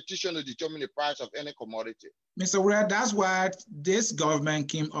competition to determine the price of any commodity. Mr. Weah, that's why this government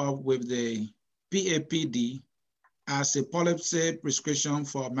came up with the PAPD as a policy prescription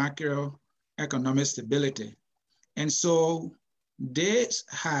for macroeconomic stability. And so this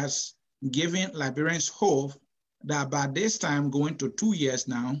has given Liberians hope that by this time, going to 2 years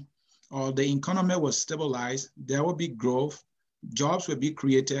now, or the economy will stabilize, there will be growth, jobs will be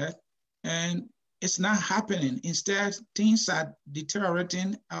created, and it's not happening. Instead, things are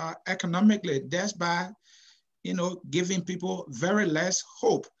deteriorating economically. That's by, giving people very less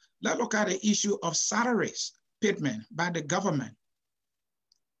hope. Let's look at the issue of salaries payment by the government.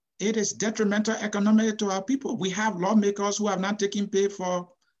 It is detrimental economically to our people. We have lawmakers who have not taken pay for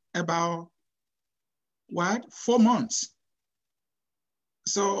about, 4 months.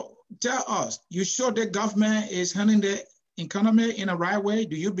 So tell us, you sure the government is handling the economy in the right way?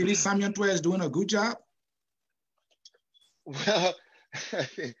 Do you believe Samuel Weah is doing a good job? Well,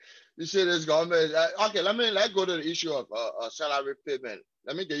 you see this government. Okay, let's go to the issue of salary payment.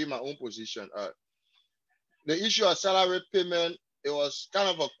 Let me give you my own position. The issue of salary payment, it was kind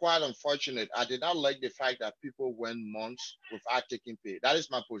of quite unfortunate. I did not like the fact that people went months without taking pay. That is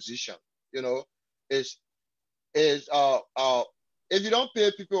my position. If you don't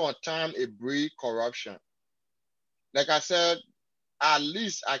pay people on time, it breeds corruption. Like I said, at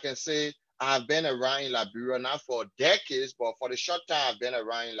least I can say I've been around in Liberia, not for decades, but for the short time I've been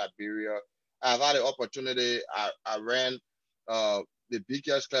around in Liberia, I've had the opportunity. I ran the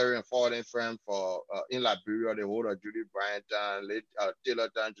biggest clearing and forwarding firm for in Liberia, the whole of Judy Bryant time, late Taylor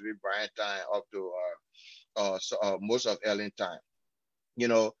time, Judy Bryant time, up to most of Ellen time.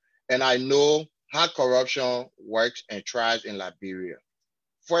 And I know how corruption works and thrives in Liberia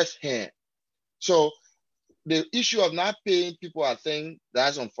firsthand. So the issue of not paying people, I think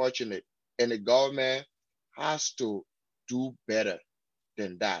that's unfortunate. And the government has to do better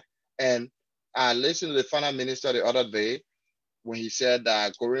than that. And I listened to the finance minister the other day when he said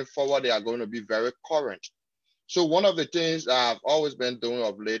that going forward, they are going to be very current. So one of the things I've always been doing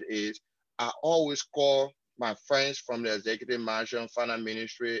of late is I always call my friends from the executive mansion, finance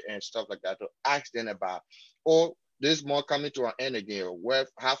ministry, and stuff like that to ask them about, this month coming to an end again,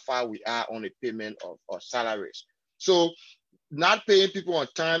 how far we are on the payment of salaries. So not paying people on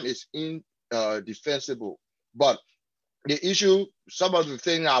time is indefensible. But the issue, some of the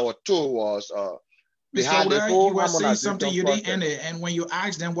things I was told was Mr. Weah, you were saying something you didn't end it, and when you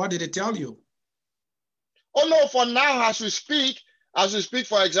asked them, what did they tell you? Oh no, for now, as we speak,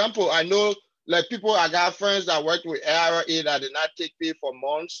 for example, I know like people, I got friends that worked with ARA that did not take pay for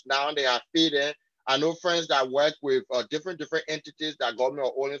months. Now they have paid them. I know friends that work with different entities that government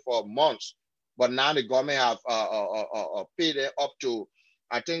are owning for months, but now the government have paid them up to,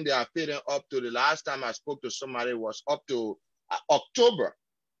 I think they have paid them up to, the last time I spoke to somebody was up to October.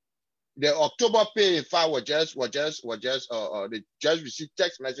 The October pay, in fact, they just received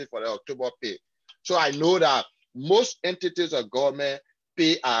text message for the October pay. So I know that most entities of government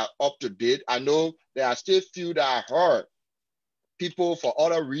pay are up to date. I know there are still few that I heard people for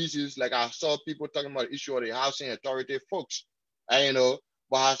other reasons, like I saw people talking about the issue of the housing authority folks. And,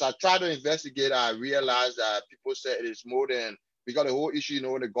 but as I try to investigate, I realized that people said it is more than, because the whole issue,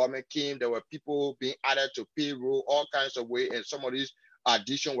 when the government came, there were people being added to payroll, all kinds of ways, and some of these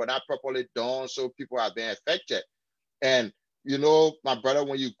additions were not properly done, so people are being affected. And, my brother,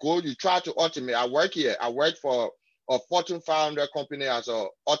 when you go, you try to automate. I work here. I work for a Fortune 500 company as an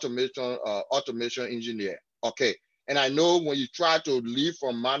automation engineer. Okay. And I know when you try to leave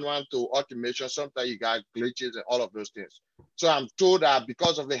from manual to automation, sometimes you got glitches and all of those things. So I'm told that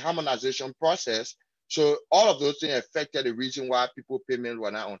because of the harmonization process, so all of those things affected the reason why people payment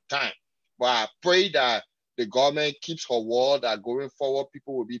were not on time. But I pray that the government keeps her word that going forward,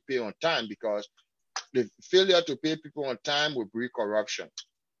 people will be paid on time, because the failure to pay people on time will breed corruption.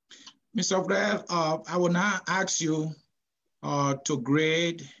 Mr. Weah, I will now ask you to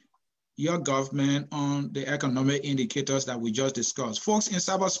grade your government on the economic indicators that we just discussed. Folks in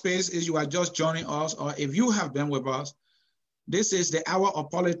cyberspace, if you are just joining us, or if you have been with us, this is the Hour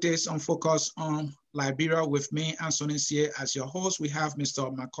of Politics on Focus on Liberia with me, Anthony Sie, as your host. We have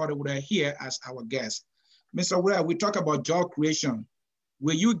Mr. McCarty Weah here as our guest. Mr. Weah, we talk about job creation.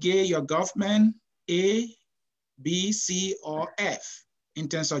 Will you give your government A, B, C, or F in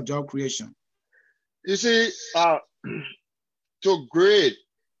terms of job creation? You see, to grade,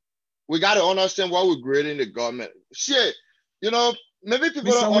 we got to understand what we're grading the government. Shit, you know, maybe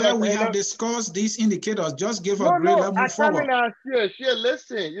people Mr. don't Weah, we understand. have discussed these indicators. Just give a No, grade, no, let's I move come in forward. and shit,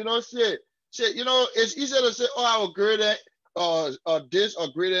 listen, shit, it's easier to say, oh, I will grade it, this or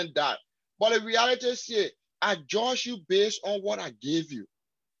grading that. But the reality is, shit, I judge you based on what I gave you.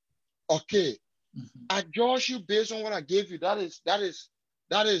 Okay. I judge you based on what I gave you. That is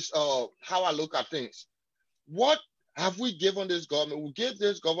how I look at things. What have we given this government? We gave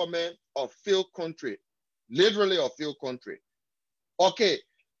this government a failed country, literally a failed country. Okay,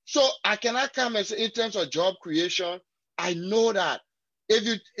 so I cannot come and say in terms of job creation, I know that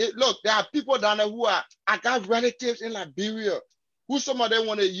look, there are people down there I got relatives in Liberia who some of them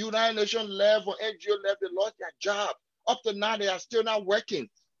when the United Nations left or NGO left, they lost their job. Up to now, they are still not working.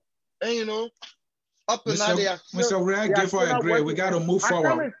 And up to now, they are Mr. Weah, give her a not grade. We working. got to move I come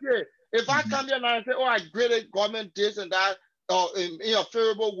forward. and say, if I come here now and say, oh, I graded government this and that in a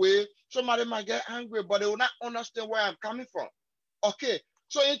favorable way, somebody might get angry, but they will not understand where I'm coming from. Okay,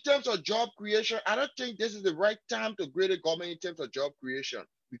 so in terms of job creation, I don't think this is the right time to grade the government in terms of job creation.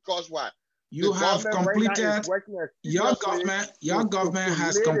 Because why? You have completed, your government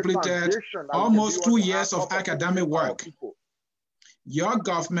has completed almost 2 years of academic work. Your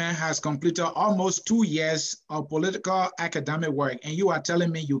government has completed almost 2 years of political academic work, and you are telling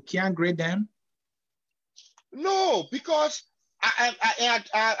me you can't grade them? No, because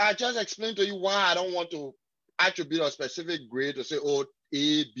I just explained to you why I don't want to attribute a specific grade to say, oh,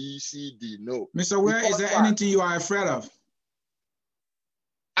 A, B, C, D. No. Mr. Weah, is there anything you are afraid of?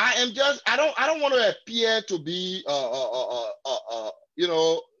 I don't want to appear to be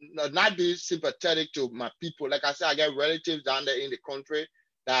not be sympathetic to my people. Like I said, I got relatives down there in the country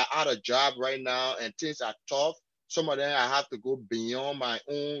that are out of job right now and things are tough. Some of them I have to go beyond my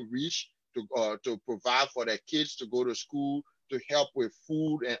own reach to provide for their kids to go to school, to help with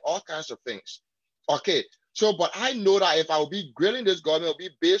food and all kinds of things. Okay, so but I know that if I will be grading this government, it will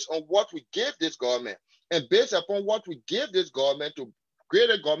be based on what we give this government. And based upon what we give this government to grade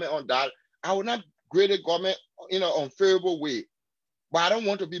the government on that, I will not grade the government in an unfavorable way. But I don't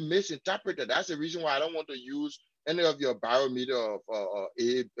want to be misinterpreted. That's the reason why I don't want to use any of your barometer of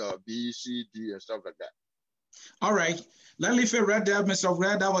A, B, C, D, and stuff like that. All right. Let's leave it right there, Mr.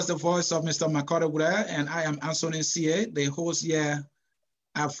 Weah. That was the voice of Mr. Makota Weah, and I am Anthony C.A., the host here.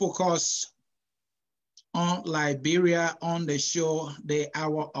 I focus on Liberia on the show, The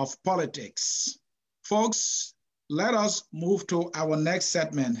Hour of Politics. Folks, let us move to our next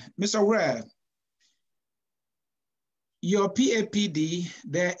segment. Mr. Weah, your PAPD,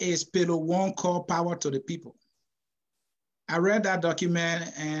 there is Pillar 1 called Power to the People. I read that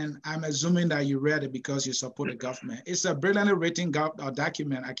document, and I'm assuming that you read it because you support the government. It's a brilliantly written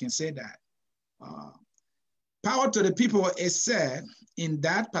document, I can say that. Power to the People is said in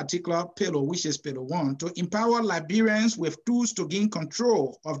that particular pillar, which is Pillar 1, to empower Liberians with tools to gain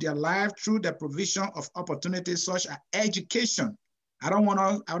control of their life through the provision of opportunities such as education. I don't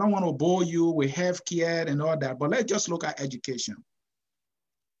want to bore you with healthcare and all that, but let's just look at education.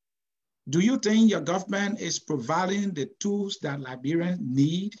 Do you think your government is providing the tools that Liberians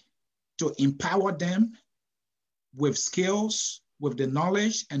need to empower them with skills, with the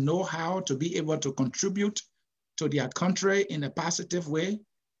knowledge and know-how to be able to contribute to their country in a positive way?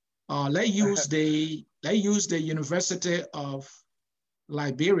 Let's use the University of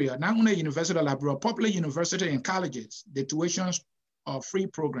Liberia, not only University of Liberia, popular university and colleges, the tuition free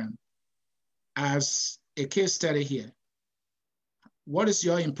program as a case study here. What is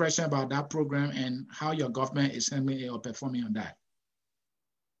your impression about that program and how your government is handling or performing on that?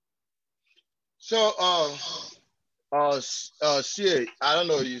 So, CA, I don't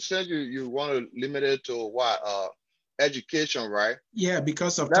know, you said you want to limit it to what? Education, right? Yeah,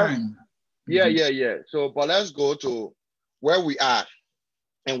 because of time. Yeah. So, but let's go to where we are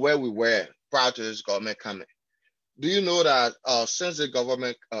and where we were prior to this government coming. Do you know that since the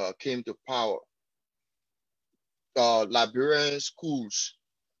government came to power, Liberian schools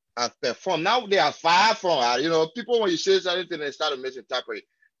have performed? Now they are far from, people when you say something, they start to misinterpret.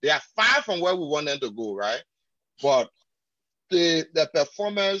 They are far from where we want them to go, right? But the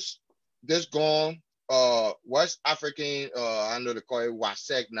performance this gone, West African, I know they call it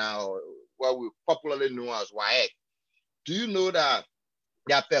WASEC now, what we popularly know as WAEC. Do you know that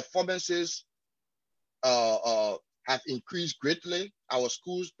their performances have increased greatly? Our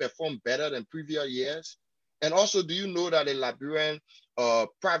schools perform better than previous years. And also, do you know that the Liberian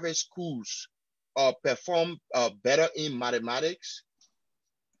private schools perform better in mathematics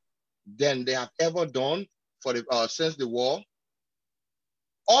than they have ever done for the since the war.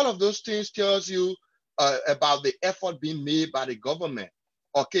 All of those things tells you about the effort being made by the government.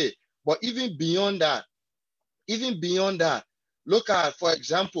 Okay, but even beyond that, look at, for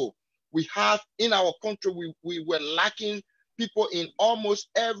example, we have in our country, we were lacking people in almost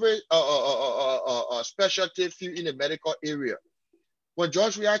every specialty field in the medical area. When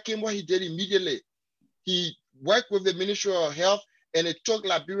George Weah came, what he did immediately, he worked with the Ministry of Health, and it took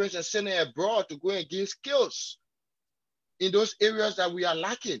Liberians and sent them abroad to go and gain skills in those areas that we are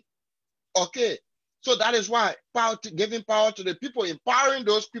lacking. Okay, so that is why giving power to the people, empowering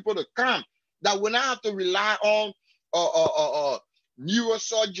those people to come, that we not have to rely on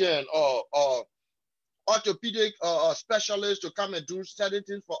neurosurgeon or orthopedic specialists to come and do certain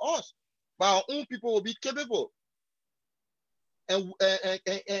things for us, but our own people will be capable and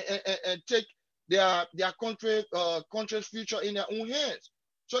take their country's future in their own hands.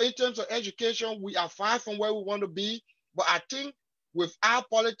 So in terms of education, we are far from where we want to be, but I think with our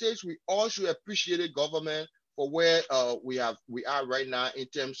politics, we all should appreciate the government for where we are right now in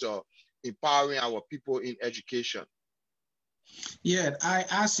terms of empowering our people in education. Yeah, I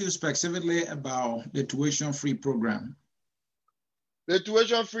asked you specifically about the tuition-free program. The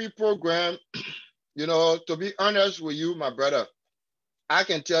tuition-free program, you know, to be honest with you, my brother, I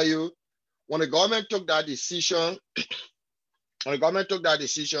can tell you, when the government took that decision,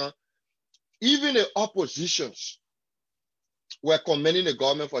 even the oppositions were commending the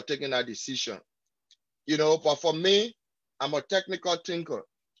government for taking that decision. You know, but for me, I'm a technical thinker.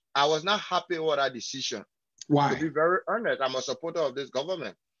 I was not happy with that decision. Why? To be very honest, I'm a supporter of this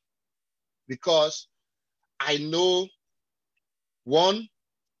government because I know, one,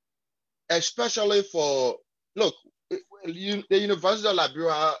 especially for, look, the University of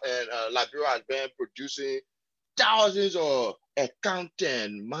Liberia and Liberia has been producing thousands of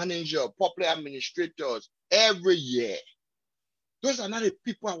accountants, managers, public administrators every year. Those are not the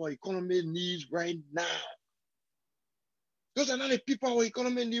people our economy needs right now. Those are not the people our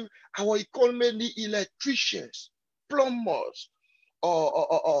economy needs. Our economy needs electricians, plumbers,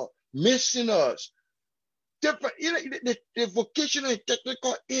 or masoners, different, the vocational and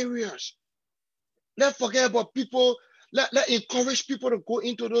technical areas. Let's forget about people. Let encourage people to go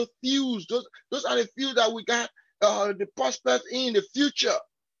into those fields. Those are the fields that we got the prospects in the future.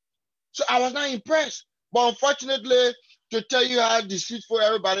 So I was not impressed. But unfortunately, to tell you how deceitful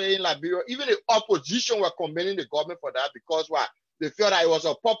everybody in Liberia, even the opposition were commending the government for that because why? They felt that it was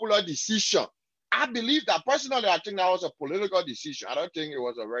a popular decision. I believe that personally, I think that was a political decision. I don't think it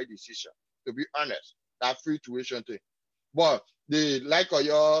was a right decision, to be honest, that free tuition thing. But the like of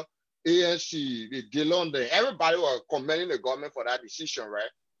your ANC, the Dillon, everybody was commending the government for that decision, right?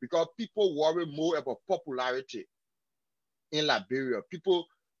 Because people worry more about popularity in Liberia. People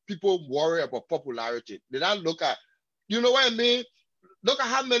worry about popularity. They don't look at, you know what I mean? Look at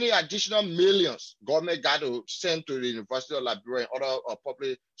how many additional millions government got to send to the University of Liberia and other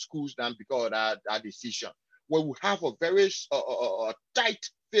public schools now because of that decision. Where we have a very tight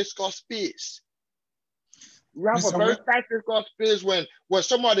fiscal space. We have a very tight fiscal space when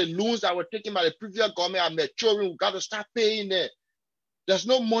some of the loans that were taken by the previous government are maturing. We got to start paying them. There's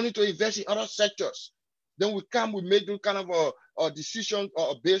no money to invest in other sectors. Then we made those kind of a decision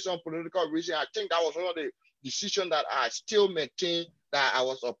based on political reason. I think that was one of the decisions that I still maintain that I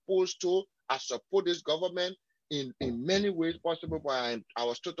was opposed to. I support this government in many ways possible, but I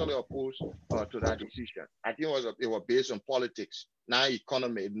was totally opposed to that decision. I think it was based on politics, not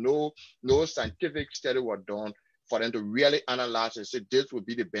economy. No scientific study was done for them to really analyze and say this would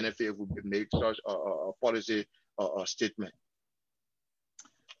be the benefit if we make such a policy statement.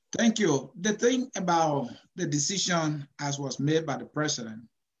 Thank you. The thing about the decision as was made by the president,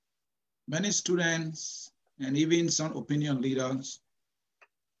 many students and even some opinion leaders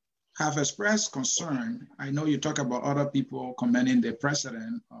have expressed concern. I know you talk about other people commending the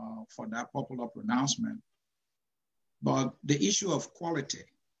president for that popular pronouncement, but the issue of quality,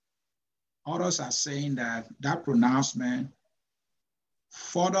 others are saying that that pronouncement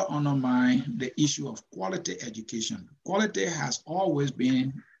further undermine the issue of quality education. Quality has always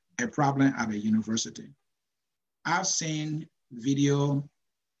been a problem at the university. I've seen video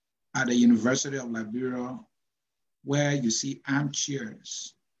at the University of Liberia where you see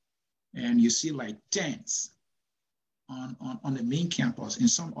armchairs and you see like tents on the main campus in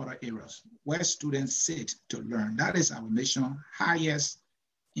some other areas where students sit to learn. That is our nation's highest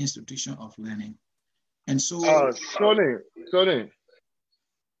institution of learning. And so- Sonny.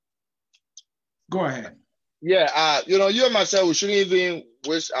 Go ahead. Yeah, you and myself, we shouldn't even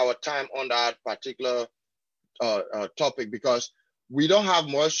waste our time on that particular topic because we don't have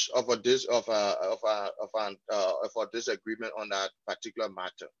much of a disagreement on that particular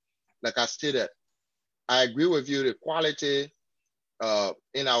matter. Like I stated, I agree with you. The quality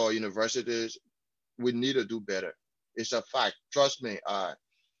in our universities, we need to do better. It's a fact. Trust me.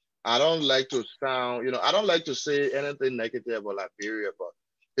 I don't like to sound, I don't like to say anything negative about Liberia, but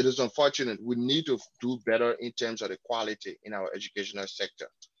it is unfortunate. We need to do better in terms of the quality in our educational sector.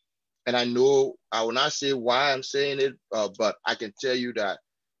 And I know I will not say why I'm saying it, but I can tell you that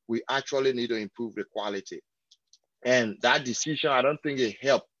we actually need to improve the quality. And that decision, I don't think it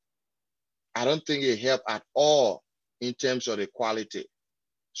helped. I don't think it helped at all in terms of the quality.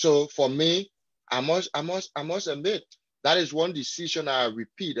 So for me, I must admit that is one decision I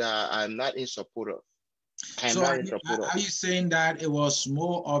repeat. I'm not in support of. So are you saying that it was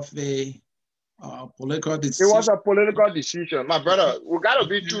more of a political decision? It was a political decision, my brother. We gotta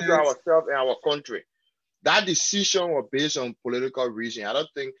be true to ourselves and our country. That decision was based on political reason. I don't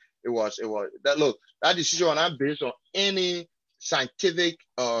think it was that. Look, that decision was not based on any scientific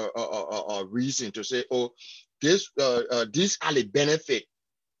reason to say, oh, this are the benefit.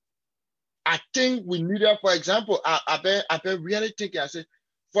 I think we need that. For example, I've been really thinking. I said,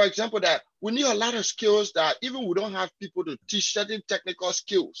 for example, that we need a lot of skills that even we don't have people to teach certain technical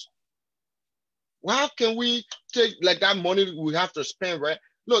skills. How can we take like that money we have to spend, right?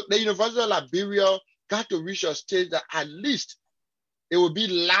 Look, the University of Liberia got to reach a stage that at least it would be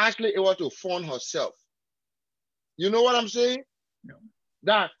largely able to fund herself. You know what I'm saying? Yeah.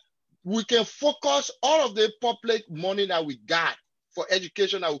 That we can focus all of the public money that we got for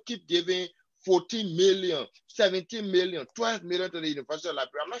education that we keep giving 14 million, 17 million, 12 million to the University of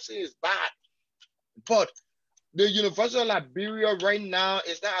Liberia. I'm not saying it's bad, but the University of Liberia right now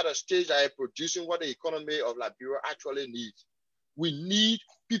is not at a stage that is producing what the economy of Liberia actually needs. We need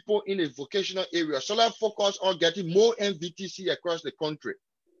people in the vocational area. So let's focus on getting more MVTC across the country.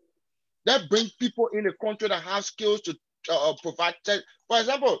 That brings people in the country that have skills to provide tech. For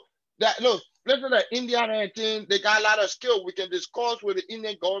example, look, let's say that India and thing, they got a lot of skill. We can discuss with the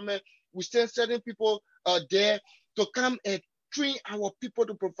Indian government. We send certain people there to come and train our people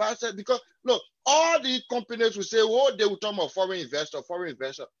to provide that. Because look, all these companies will say, oh, they will talk about foreign investor.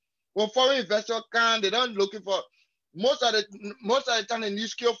 When foreign investor come, they don't looking for most of the time they need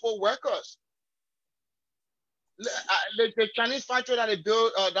skillful workers. The Chinese factory that they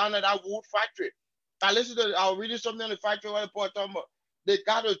built down at that wood factory. I was reading something on the factory where they talking about they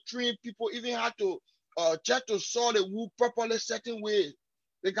got to train people, even how to just to saw the wood properly certain ways.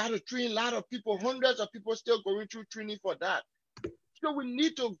 They got to train a lot of people, hundreds of people still going through training for that. So we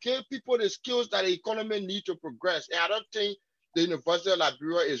need to give people the skills that the economy needs to progress. And I don't think the University of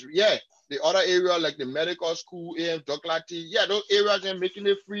Liberia is, the other area like the medical school, Douglas, those areas are making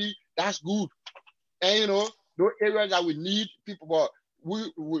it free. That's good. And those areas that we need people, but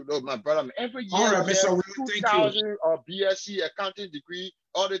my brother, every year, all right, Mr. 2,000 BSc accounting degree,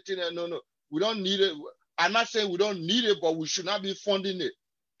 all the things. No, we don't need it. I'm not saying we don't need it, but we should not be funding it.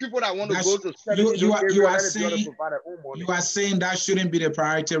 People that want to go to study you are saying that shouldn't be the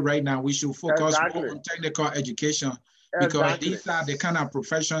priority right now. We should focus more on technical education because these are the kind of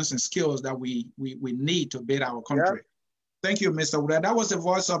professions and skills that we need to build our country. Yep. Thank you, Mr. Weah. That was the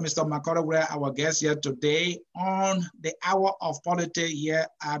voice of Mr. Makoto Weah, our guest here today on the Hour of Politics here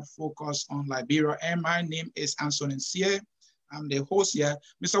at Focus on Liberia. And my name is Anthony Sie. I'm the host here.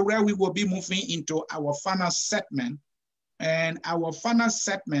 Mr. Weah, we will be moving into our final segment. And our final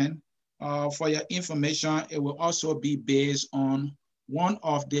segment, for your information, it will also be based on one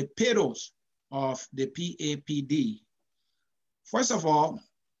of the pillars of the PAPD. First of all,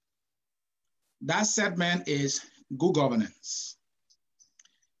 that segment is good governance.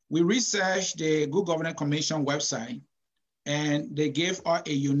 We researched the Good Governance Commission website, and they gave us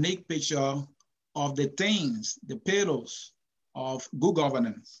a unique picture of the things, the pillars of good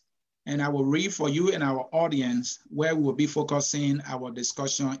governance. And I will read for you and our audience where we will be focusing our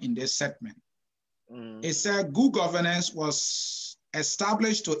discussion in this segment. It said good governance was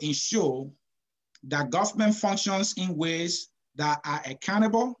established to ensure that government functions in ways that are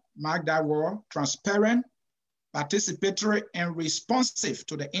accountable, mark that word, transparent, participatory, and responsive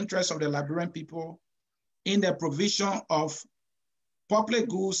to the interests of the Liberian people in the provision of public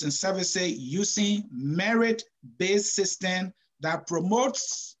goods and services using merit-based system that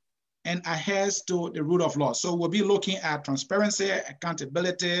promotes and adheres to the rule of law. So we'll be looking at transparency,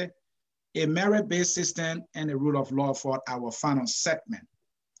 accountability, a merit-based system, and a rule of law for our final segment.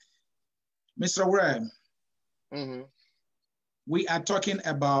 Mr. Weah, we are talking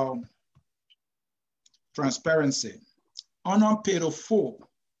about transparency. On page 4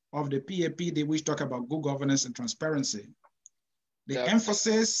 of the PAPD, which talk about good governance and transparency, The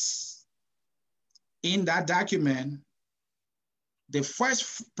emphasis in that document, the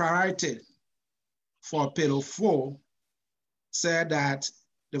first priority for Pillar 4 said that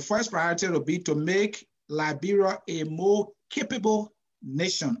the first priority will be to make Liberia a more capable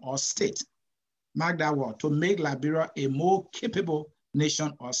nation or state. Mark that word, to make Liberia a more capable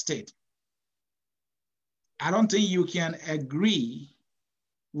nation or state. I don't think you can agree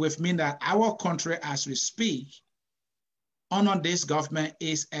with me that our country as we speak, under this government,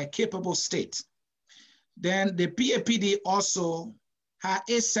 is a capable state. Then the PAPD also had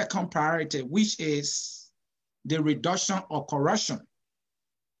a second priority, which is the reduction of corruption,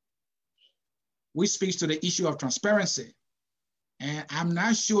 which speaks to the issue of transparency. And I'm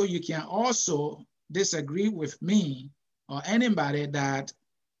not sure you can also disagree with me or anybody that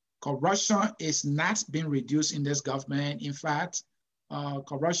corruption is not being reduced in this government. In fact,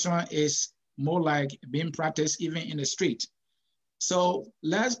 corruption is more like being practiced even in the street. So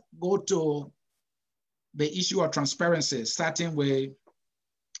let's go to the issue of transparency, starting with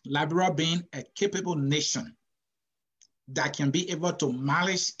Liberia being a capable nation that can be able to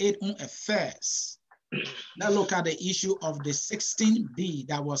manage its own affairs. Let's look at the issue of the 16B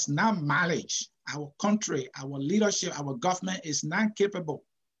that was not managed. Our country, our leadership, our government is not capable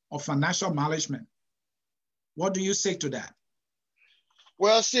of financial management. What do you say to that?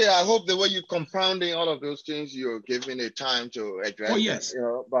 Well, see, I hope the way you're compounding all of those things, you're giving it time to address. Oh, yes. You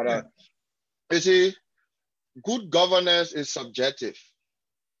know, but you see, good governance is subjective.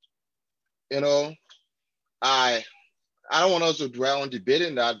 You know, I don't want us to dwell on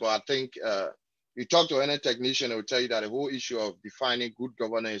debating that, but I think you talk to any technician, they will tell you that the whole issue of defining good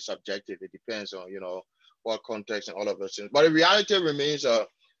governance is subjective. It depends on, you know, what context and all of those things. But the reality remains,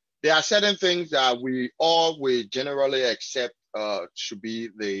 there are certain things that we all will generally accept should be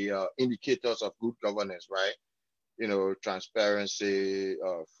the indicators of good governance, right? You know, transparency,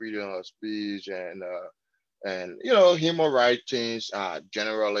 freedom of speech, and you know, human rights things are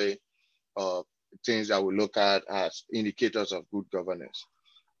generally things that we look at as indicators of good governance.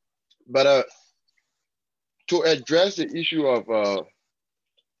 But to address the issue of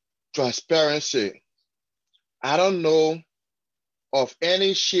transparency, I don't know of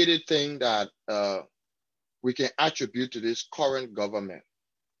any shady thing that we can attribute to this current government.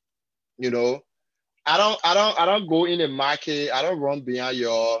 You know, I don't go in the market. I don't run behind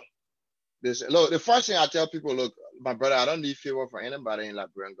this. Look, the first thing I tell people, look, my brother, I don't need favor from anybody in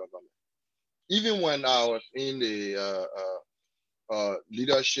Liberian government. Even when I was in the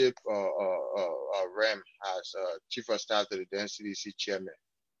leadership realm as chief of staff to the then CDC chairman,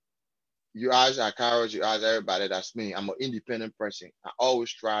 you ask Akaros, you ask everybody, that's me. I'm an independent person. I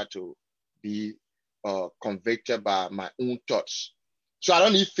always try to be convicted by my own thoughts. So I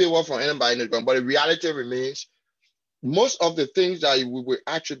don't need favor from anybody in the government, but the reality remains, most of the things that we will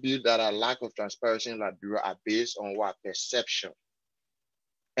attribute that are lack of transparency in Liberia are based on what perception.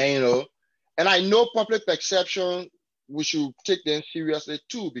 And, you know, and I know public perception, we should take them seriously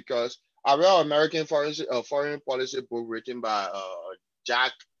too, because I read an American foreign policy book written by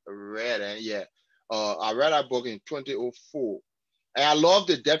Jack Reed, yeah. I read that book in 2004. And I love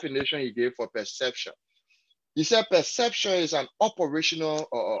the definition he gave for perception. He said perception is an operational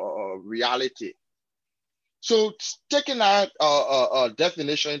reality. So taking that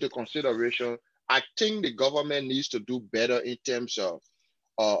definition into consideration, I think the government needs to do better in terms of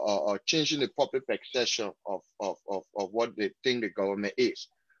changing the public perception of what they think the government is.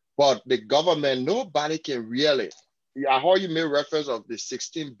 But the government, nobody can really, I heard you made reference of the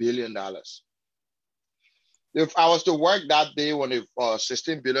 $16 billion. If I was to work that day when the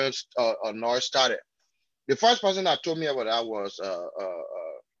 16 billion North started, the first person that told me about that was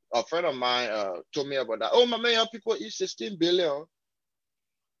a friend of mine told me about that. Oh, my man, people eat 16 billion.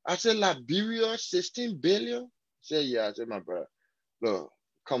 I said, Liberia, 16 billion? He said, yeah. I said, my brother, look,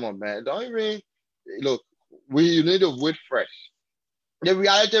 come on, man. Don't even, look, you need to wait fresh. The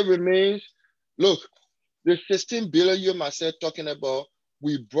reality remains, look, the 16 billion you myself talking about,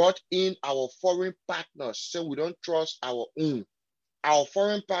 we brought in our foreign partners, so we don't trust our own. Our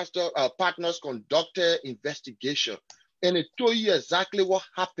foreign partners conducted investigation, and it told you exactly what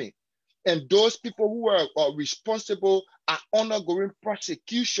happened. And those people who are responsible are undergoing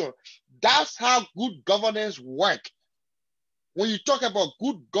prosecution. That's how good governance works. When you talk about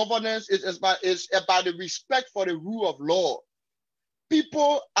good governance, it's about the respect for the rule of law.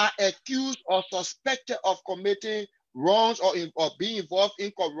 People are accused or suspected of committing wrongs or being involved in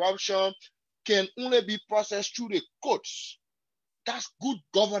corruption can only be processed through the courts. That's good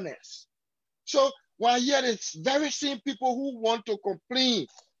governance. So when I hear it's very same people who want to complain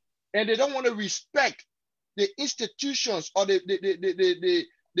and they don't want to respect the institutions or the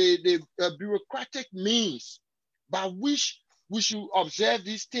bureaucratic means by which we should observe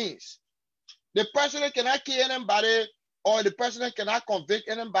these things. The president cannot kill anybody, or the president cannot convict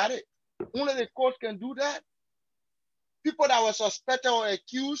anybody. Only the court can do that. People that were suspected or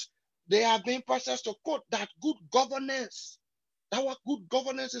accused, they have been processed to court. That's good governance. That's what good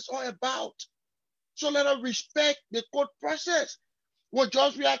governance is all about. So let us respect the court process. When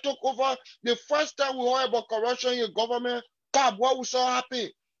George Weah took over, the first time we heard about corruption in government, what we saw happen?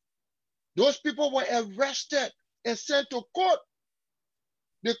 Those people were arrested and sent to court.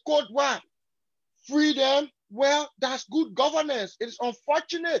 The court what? Free them? Well, that's good governance. It's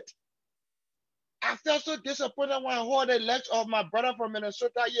unfortunate. I felt so disappointed when I heard the lecture of my brother from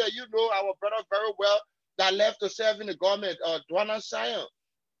Minnesota here. You know our brother very well that left to serve in the government, dr.nya.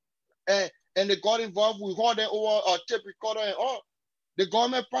 And they got involved. We heard them over a tape recorder and all. The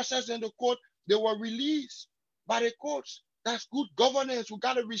government process in the court, they were released by the courts. That's good governance. We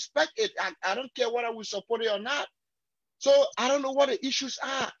got to respect it. I don't care whether we support it or not. So I don't know what the issues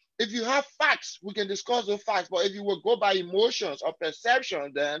are. If you have facts, we can discuss the facts. But if you will go by emotions or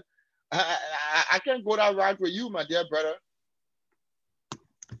perception, then I can't go that route with you, my dear brother.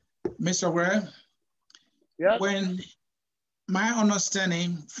 Mr. Weah, yes. When my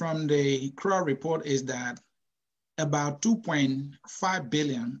understanding from the Crow report is that about 2.5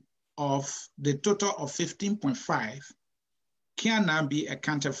 billion of the total of 15.5 cannot be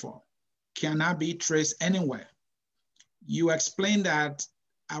accounted for, cannot be traced anywhere. You explained that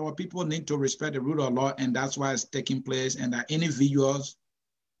our people need to respect the rule of law, and that's why it's taking place, and that individuals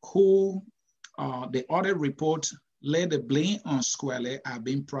who the audit report lay the blame on squarely are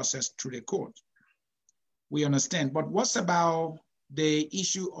being processed through the court. We understand, but what's about the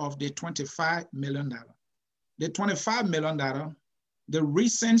issue of the $25 million? The $25 million, the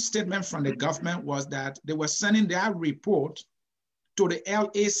recent statement from the government was that they were sending their report to the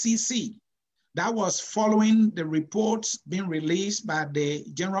LACC. That was following the reports being released by the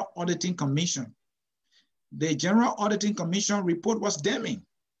General Auditing Commission. The General Auditing Commission report was damning.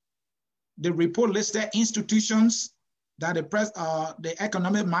 The report listed institutions that the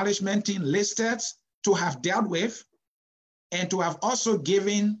economic management team listed to have dealt with and to have also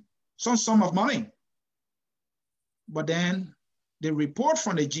given some sum of money. But then the report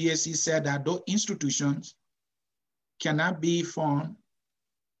from the GSC said that those institutions cannot be found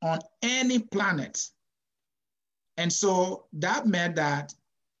on any planet. And so that meant that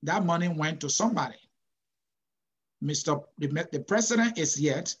that money went to somebody. The president is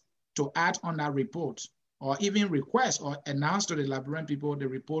yet to act on that report or even request or announce to the Liberian people the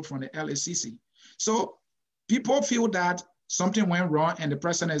report from the LACC. So people feel that something went wrong and the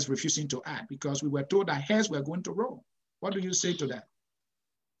president is refusing to act because we were told that heads were going to roll. What do you say to that?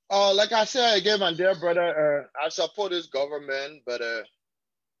 Like I said again, my dear brother, I support this government, but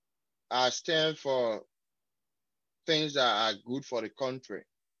I stand for things that are good for the country.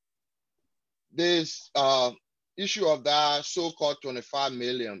 This issue of that so-called 25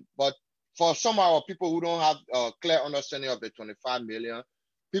 million, but for some of our people who don't have a clear understanding of the 25 million,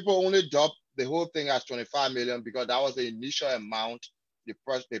 people only drop the whole thing as 25 million because that was the initial amount the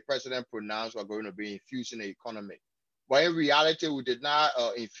president pronounced were going to be infused in the economy. But in reality, we did not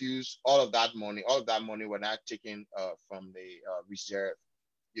infuse all of that money. All of that money were not taken from the reserve,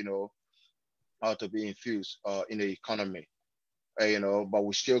 to be infused in the economy, but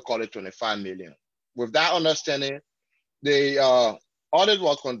we still call it 25 million. With that understanding, the audit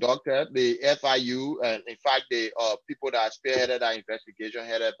was conducted, the FIU, and in fact, the people that spearheaded that investigation,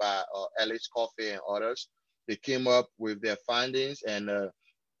 headed by Ellis Coffey and others, they came up with their findings, and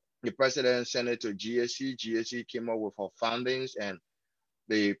the president sent it to GSC. GSC came up with her findings, and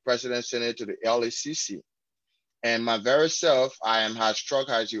the president sent it to the LACC. And my very self, I am as struck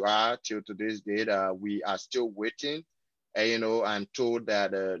as you are till today's day that we are still waiting. And, I'm told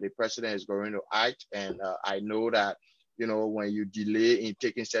that the president is going to act. And I know that, when you delay in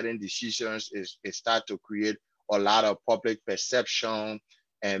taking certain decisions, it starts to create a lot of public perception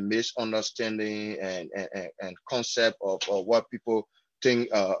and misunderstanding and concept of what people think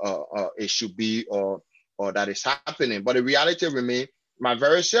it should be or that is happening. But the reality remains, my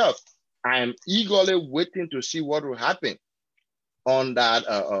very self, I am eagerly waiting to see what will happen on that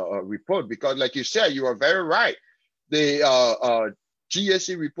report, because like you said, you are very right. The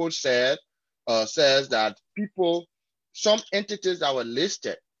GSC report says that some entities that were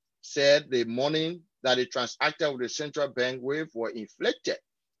listed said the money that they transacted with the central bank with were inflated.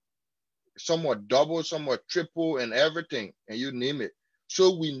 Some were double, some were triple, and everything, and you name it.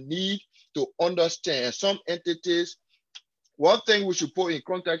 So we need to understand, some entities one thing we should put in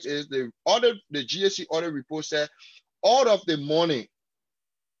context is the GSC audit report said all of the money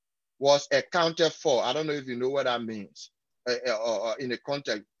was accounted for. I don't know if you know what that means in the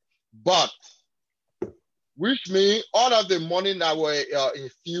context, but which means all of the money that were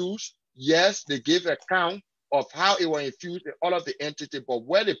infused, yes, they gave account of how it was infused in all of the entities, but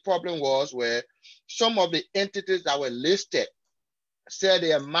where the problem was where some of the entities that were listed said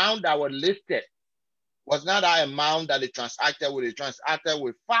the amount that were listed was not that amount that they transacted with. They transacted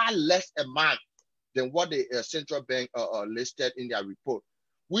with far less amount than what the central bank listed in their report,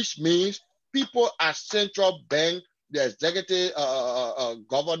 which means people at central bank, the executive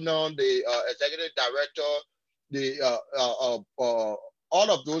governor, the executive director, the all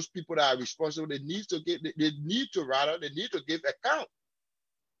of those people that are responsible, they need to give account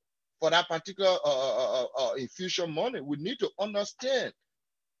for that particular infusion money. We need to understand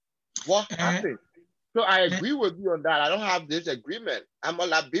what happened. So I agree with you on that. I don't have this agreement. I'm a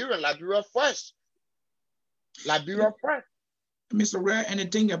Liberian, Liberia first. Liberia first. Mr. Weah, and the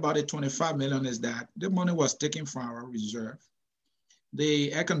thing about the 25 million is that the money was taken from our reserve.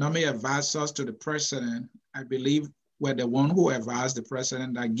 The economic advisors to the president, I believe, were the one who advised the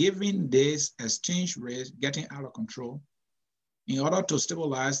president that given this exchange rate getting out of control, in order to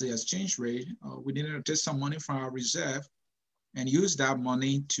stabilize the exchange rate, we needed to take some money from our reserve and use that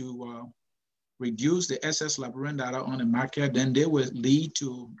money to reduce the excess Liberian data on the market. Then they will lead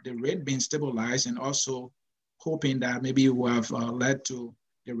to the rate being stabilized and also hoping that maybe it will have led to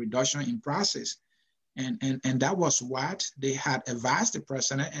the reduction in prices. And that was what they had advised the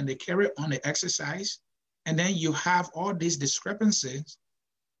president, and they carried on the exercise. And then you have all these discrepancies,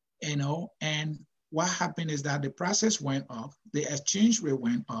 you know, and what happened is that the prices went up, the exchange rate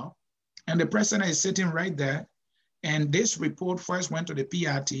went up, and the president is sitting right there. And this report first went to the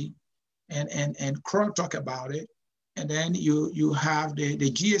PRT, and Kroll talk about it. And then you have the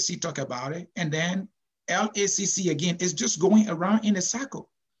GSC talk about it. And then LACC again is just going around in a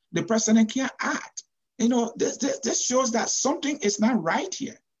circle. The president can't act. You know, this shows that something is not right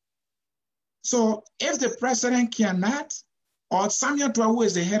here. So if the president cannot, or Samuel Tuah, who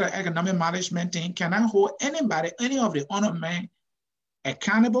is the head of economic management team, cannot hold anybody, any of the honored men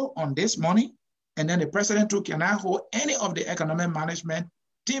accountable on this money, and then the president too cannot hold any of the economic management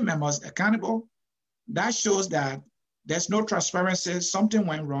team members accountable, that shows that there's no transparency, something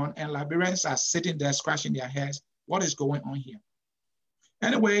went wrong, and Liberians are sitting there scratching their heads. What is going on here?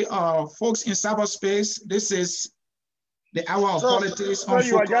 Anyway, folks in cyberspace, this is the hour of politics. So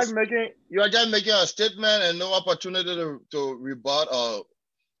you are just making a statement and no opportunity to rebut or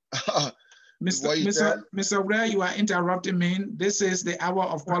Mr. Weah, you are interrupting me. This is the hour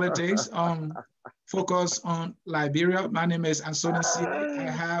of politics. Focus on Liberia. My name is Ansoni C.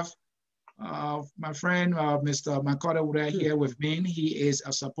 I have my friend, Mr. Makoto Weah here with me. He is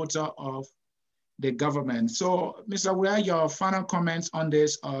a supporter of the government. So, Mr. Weah, your final comments on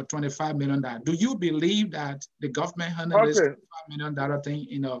this $25 million. Do you believe that the government handled this $25 million thing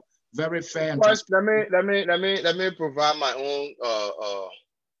in a very fair and first, let me provide my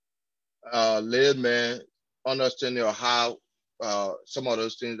own layman understanding of how some of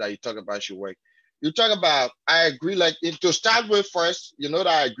those things that you talk about should work. You talk about, I agree, like to start with first, you know that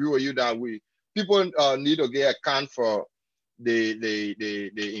I agree with you that people need to get account for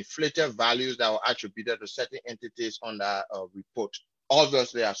the inflated values that were attributed to certain entities on that report.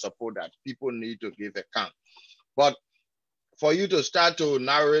 Obviously, I support that. People need to give account. But for you to start to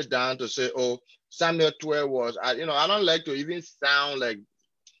narrow it down to say, oh, Samuel Tuah was, I don't like to even sound like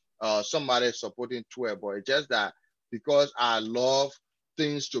somebody supporting Tuah, but it's just that because I love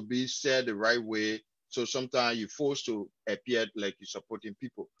things to be said the right way, so sometimes you're forced to appear like you're supporting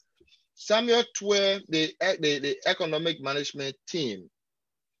people. Samuel Tuah, the economic management team,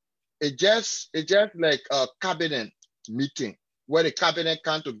 it just like a cabinet meeting where the cabinet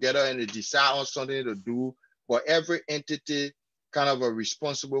come together and they decide on something to do, for every entity kind of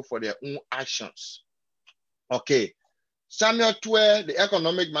responsible for their own actions. Okay, Samuel Tuah, the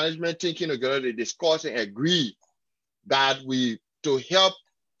economic management team came together, they discuss and agree that to help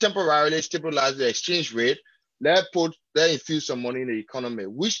temporarily stabilize the exchange rate, let's infuse some money in the economy,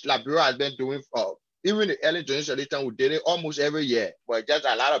 which Liberia has been doing for even the early generation time. We did it almost every year, but just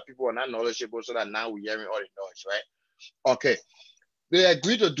a lot of people are not knowledgeable, so that now we're hearing all the noise, right? Okay, they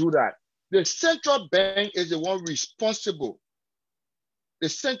agreed to do that. The central bank is the one responsible. The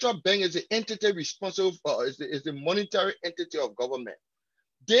central bank is the entity responsible for, is the monetary entity of government.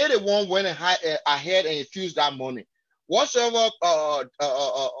 They're the one went ahead and infused that money. Whatsoever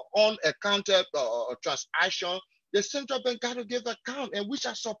unaccounted transaction, the central bank got to give account, and we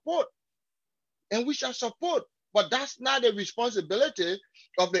shall support. But that's not the responsibility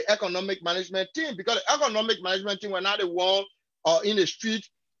of the economic management team, because the economic management team were not the one in the street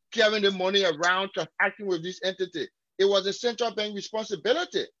carrying the money around, transacting with this entity. It was the central bank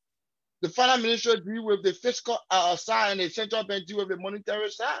responsibility. The finance minister deal with the fiscal side, and the central bank deal with the monetary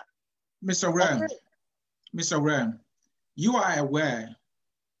side. Mr. Ram, okay. Mr. Ram, you are aware.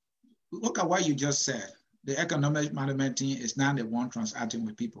 Look at what you just said. The economic management team is not the one transacting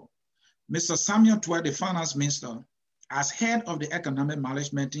with people. Mr. Samuel Tuah, the finance minister, as head of the economic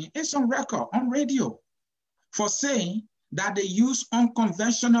management team, is on record, on radio, for saying that they use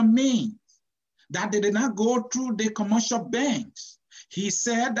unconventional means, that they did not go through the commercial banks. He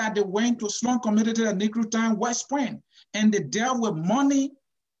said that they went to slum community at Nicrutan, West Point, and they dealt with money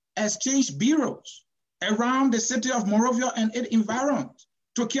exchange bureaus around the city of Monrovia and its environment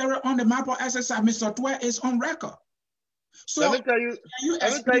to carry on the map of exercise. Mr. Tuah is on record. So let me tell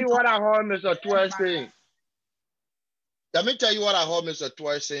you what I heard Mr. Tuah saying. Let me tell you what I heard Mr.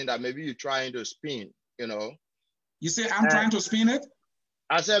 Tuah saying that maybe you're trying to spin, you know. You say I'm trying to spin it?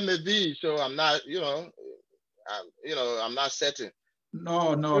 I said maybe, so I'm not, I'm not certain.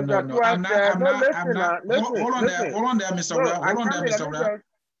 No. I'm not. Hold on there, Mr. Weah.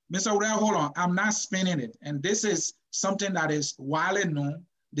 Mr. Weah, hold on. I'm not spinning it. And this is something that is widely known.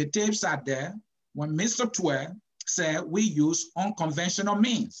 The tapes are there. When Mr. Tuah said we use unconventional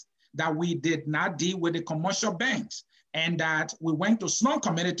means, that we did not deal with the commercial banks, and that we went to small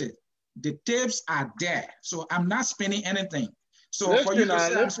community. The tapes are there. So I'm not spinning anything. So for you to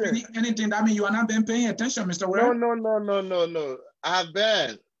say I'm spinning anything, that means you are not been paying attention, Mr. Weah. No. I've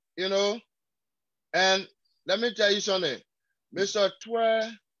been, and let me tell you something. Mr.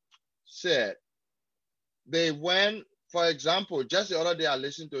 Tuah said they went, for example, just the other day I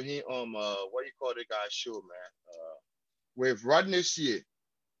listened to him on what you call the guy's show, man, with Rodney Sear.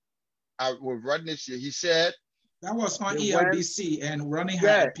 He said that was on ELBC, and Ronnie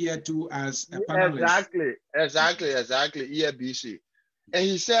had appeared to as a panelist. Exactly, ELBC. And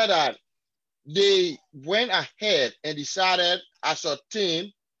he said that they went ahead and decided as a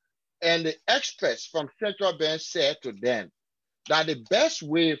team, and the experts from central bank said to them that the best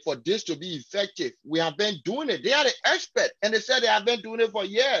way for this to be effective, we have been doing it. They are the experts, and they said they have been doing it for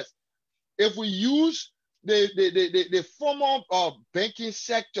years. If we use the formal banking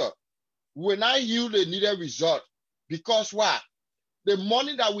sector, we will not yield the needed result. Because what? The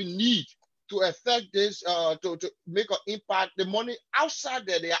money that we need to affect this, to make an impact, the money outside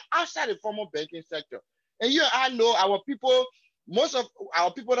there, they are outside the formal banking sector. And I know our people, most of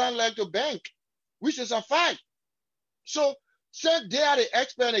our people don't like to bank, which is a fact. So since they are the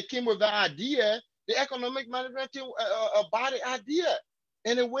expert, they came with that idea, the economic management team bought the idea,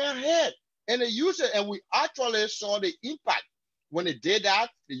 and they went ahead and they used it. And we actually saw the impact. When they did that,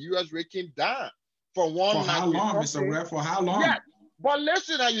 the US rate came down. For how long, Mr. Weah? For how long? Yeah, but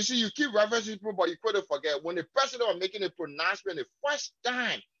listen, you see, you keep referencing people, but you couldn't forget when the president was making a pronouncement the first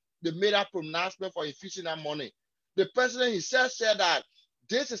time they made that pronouncement for infusing that money. The president himself said that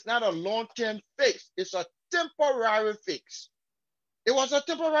this is not a long-term fix; it's a temporary fix. It was a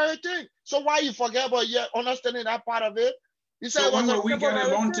temporary thing. So why you forget about understanding that part of it? He said, so when will we get a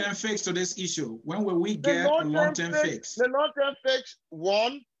long-term fix to this issue? When will we get a long-term fix? The long-term fix,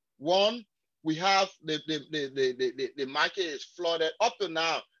 one. We have the market is flooded. Up to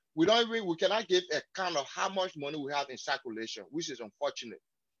now, we cannot give a count of how much money we have in circulation, which is unfortunate.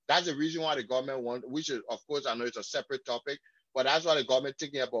 That's the reason why the government wants, which is, of course, I know it's a separate topic, but that's why the government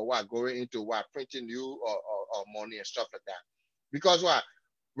thinking about going into printing new money and stuff like that. Because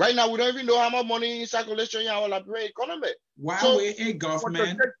right now we don't even know how much money in circulation in our Liberian economy. Why will a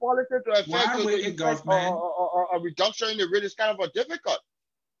government a reduction in the rate is kind of difficult?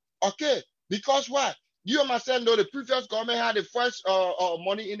 Okay. Because what? You and myself know the previous government had the first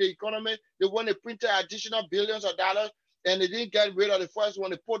money in the economy. They when they printed additional billions of dollars, and they didn't get rid of the first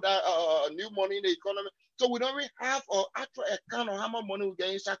one. They put that new money in the economy. So we don't really have an actual account of how much money we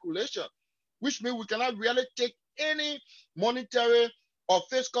get in circulation, which means we cannot really take any monetary or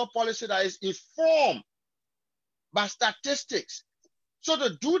fiscal policy that is informed by statistics. So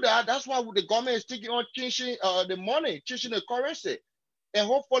to do that, that's why the government is taking on changing the money, changing the currency. And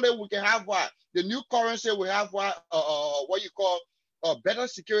hopefully we can have the new currency will have what you call better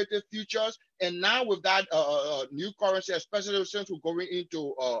security futures. And now with that new currency, especially since we're going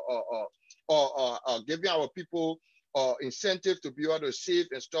into giving our people incentive to be able to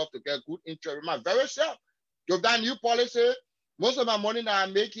save and stuff to get good interest. My very self, with that new policy, most of my money that I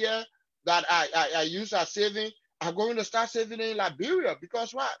make here that I use as saving, I'm going to start saving in Liberia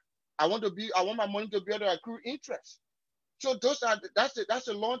because what? I want my money to be able to accrue interest. So that's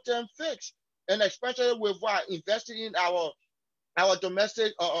a long-term fix. And especially with what investing in our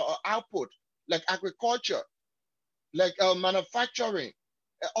domestic output, like agriculture, like manufacturing,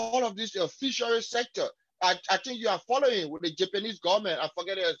 all of this fishery sector. I think you are following with the Japanese government. I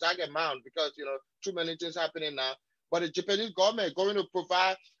forget the exact amount because too many things happening now. But the Japanese government is going to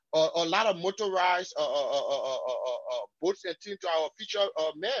provide a lot of motorized boats and things to our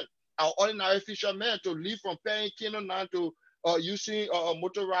fishermen, our ordinary fishermen, to leave from paying kingdom now to using a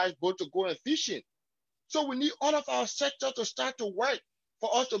motorized boat to go and fishing. So we need all of our sector to start to work for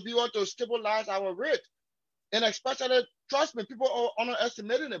us to be able to stabilize our rate. And especially, trust me, people are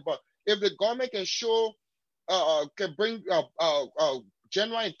underestimating it. But if the government can show, can bring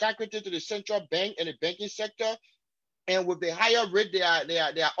general integrity to the central bank and the banking sector, and with the higher rate they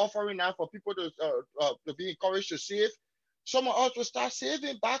are offering now for people to be encouraged to save, some of us will start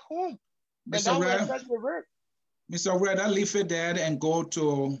saving back home, and that will affect the rate. Mr. Red, I'll leave it there and go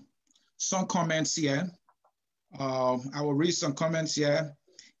to some comments here. I will read some comments here.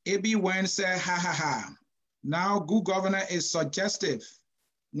 A.B. Wen said, ha, ha, ha. Now, good governor is suggestive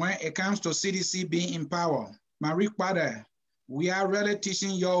when it comes to CDC being in power. Marie Quade, we are really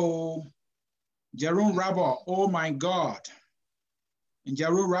teaching you. Jerome Rabba, oh my God. And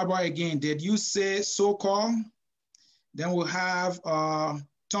Jerome Rabba again, did you say so-called? Then we'll have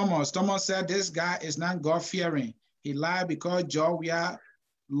Thomas. Thomas said, this guy is not God-fearing. He lied because Weah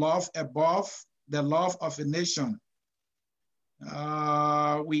love above the love of a nation.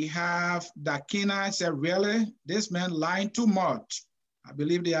 We have Dakina said, really? This man lying too much. I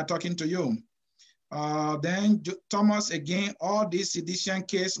believe they are talking to you. Then Thomas again, all these sedition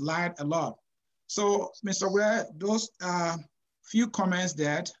case lied a lot. So, Mr. Weah, those few comments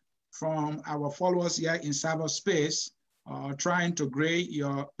that from our followers here in cyberspace trying to grade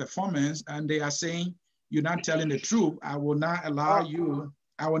your performance, and they are saying you're not telling the truth. I will not allow you.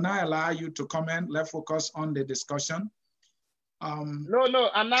 I will not allow you to comment. Let's focus on the discussion. No,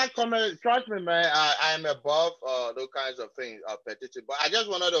 I'm not commenting. Trust me, man. I am above those kinds of things, petition. But I just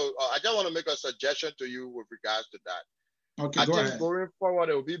want to make a suggestion to you with regards to that. Okay, I go think ahead. going forward,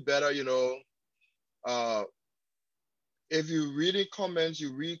 it will be better, if you reading comments,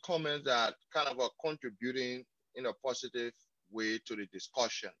 you read comments that kind of are contributing in a positive way to the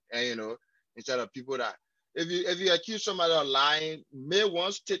discussion, and instead of people that if you accuse somebody of lying, make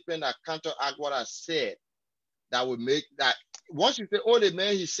one statement that counteract what I said. That would make that once you say, oh, the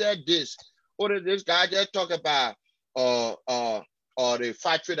man, he said this, or this guy just talk about or the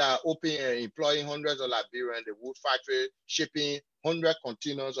factory that are open and employing hundreds of Liberians, the wood factory shipping 100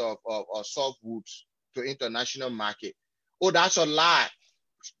 containers of softwoods to international market. Oh, that's a lie.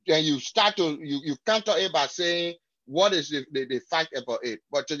 Then you start to you counter it by saying what is the fact about it.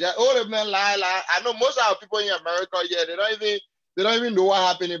 But to just, oh, the man lie. I know most of our people in America, yeah, they don't even know what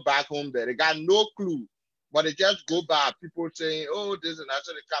happening back home there. They got no clue. But they just go by people saying, oh, this and that.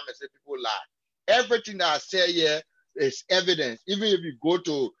 So they come and say people lie. Everything that I say here is evidence. Even if you go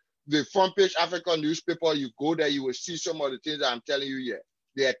to the front page African newspaper, you go there, you will see some of the things that I'm telling you here.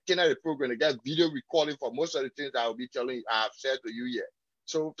 They attended the program. They got video recording for most of the things that I will be telling you, I have said to you here.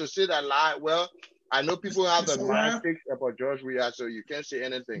 So to say that lie, well, I know people have a mind fixed about George Weah, so you can't say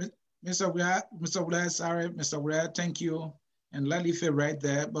anything. Mr. Weah, sorry, Mr. Weah, thank you. And let me fit right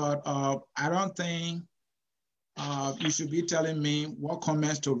there. But I don't think you should be telling me what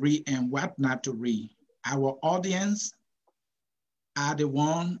comments to read and what not to read. Our audience are the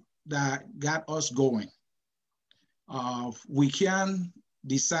one that got us going. We can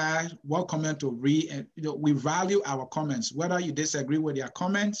decide what comment to read, and we value our comments. Whether you disagree with their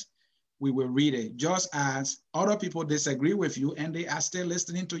comments, we will read it. Just as other people disagree with you and they are still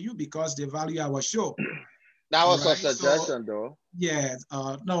listening to you because they value our show. That was a suggestion, though. Yes,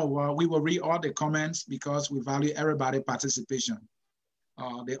 no, we will read all the comments because we value everybody's participation.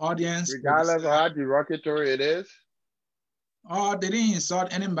 The audience, regardless of how derogatory it is. They didn't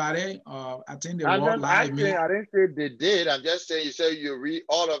insult anybody. I think they I'm just asking. I didn't say they did. I'm just saying you said you read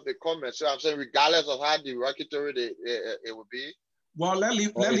all of the comments. So I'm saying regardless of how derogatory it would be. Well, let's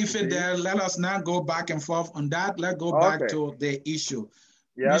leave it there. Let us not go back and forth on that. Let's go back to the issue.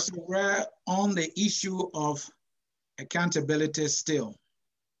 Yes. Mr. Weah, on the issue of accountability still.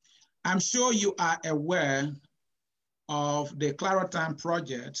 I'm sure you are aware of the Clarotime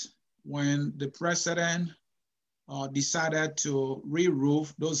project when the president decided to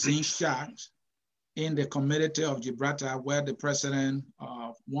re-roof those zinc shacks in the community of Gibraltar where the president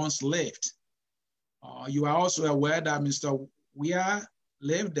once lived. You are also aware that Mr. Weah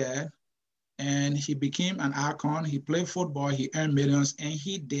lived there and he became an icon. He played football, he earned millions, and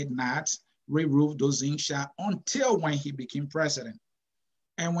he did not re-roof those zinc shacks until when he became president.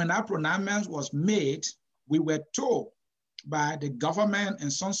 And when that pronouncement was made, we were told by the government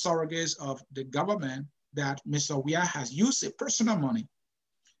and some surrogates of the government that Mr. Weah has used a personal money.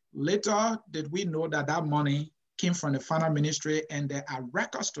 Later, did we know that that money came from the finance ministry, and there are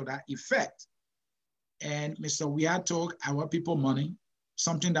records to that effect. And Mr. Weah took our people money,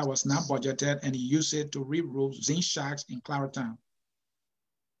 something that was not budgeted, and he used it to re-roof zinc shacks in Claretown.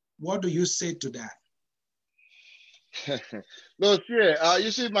 What do you say to that? No, sure.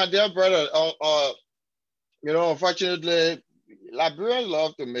 You see, my dear brother, you know, unfortunately, Liberians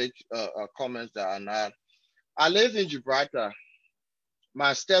love to make comments that are not. I live in Gibraltar.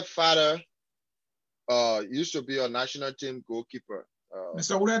 My stepfather used to be a national team goalkeeper.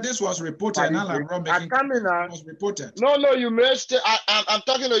 Mr. Weah, this was reported. Not like it was reported. No, you missed it. I'm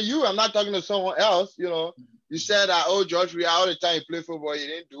talking to you. I'm not talking to someone else. You know, you said that, oh, George Weah, all the time he played football, he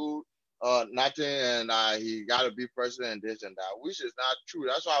didn't do nothing, and he got to be president and this and that, which is not true.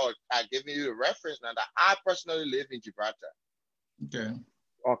 That's why I giving you the reference now that I personally live in Gibraltar.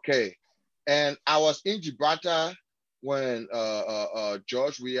 Okay. And I was in Gibraltar when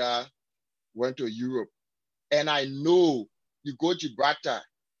George Weah went to Europe. And I know you go to Gibraltar,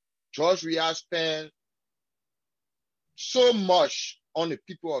 George Weah spent so much on the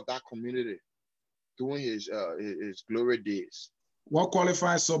people of that community during his glory days. What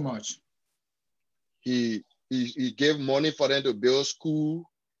qualifies so much? He gave money for them to build school.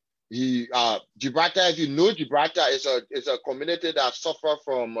 Gibraltar, if you know Gibraltar, is a community that suffered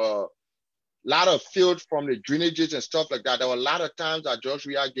from a lot of filth from the drainages and stuff like that. There were a lot of times that George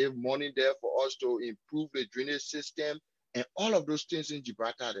Weah gave money there for us to improve the drainage system and all of those things in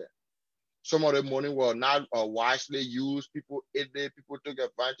Gibraltar there. Some of the money were not wisely used. People ate it. People took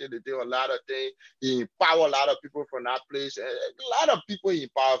advantage. They did a lot of things. He empowered a lot of people from that place. A lot of people he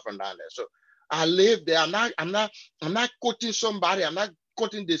empowered from down there. So I live there. I'm not quoting somebody. I'm not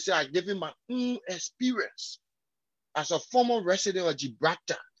quoting they say. I give him my own experience as a former resident of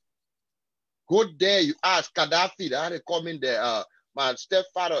Gibraltar. Go there. You ask Gaddafi. They come in there. My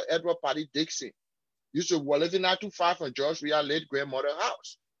stepfather Edward Paddy Dixon used to were living not too far from George Weah's late grandmother's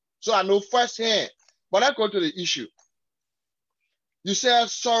house. So I know firsthand. But I go to the issue. You said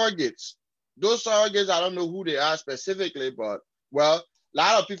surrogates. Those surrogates, I don't know who they are specifically, but, well, a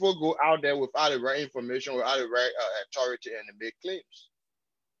lot of people go out there without the right information, without the right authority, and they make claims.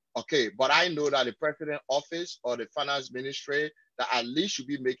 Okay, but I know that the president's office or the finance ministry that at least should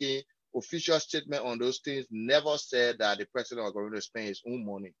be making official statement on those things never said that the president was going to spend his own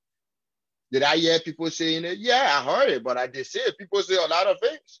money. Did I hear people saying it? Yeah, I heard it, but I did say it. People say a lot of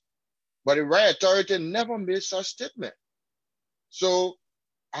things. But the right authority never made such statement. So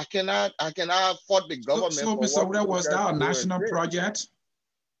I cannot fault the government. So Mr. Weah, was that a national project?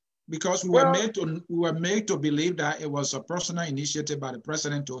 Because we were made to believe that it was a personal initiative by the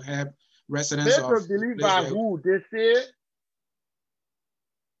president to help residents of. Made to believe by who? They say.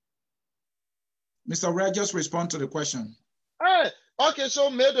 Mr. Weah, just respond to the question. Hey, okay, so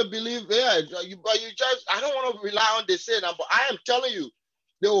made to believe, yeah, but you just, I don't want to rely on the saying, but I am telling you,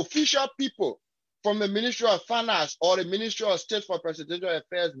 the official people from the Ministry of Finance or the Ministry of State for Presidential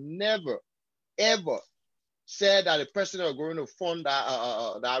Affairs never, ever said that the president was going to fund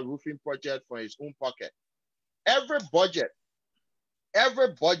that roofing project from his own pocket. Every budget,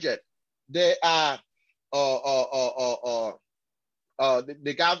 they are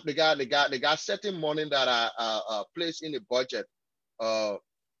they got certain money that are placed in the budget.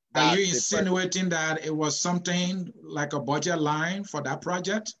 Are you insinuating that it was something like a budget line for that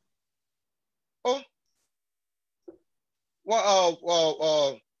project? Oh,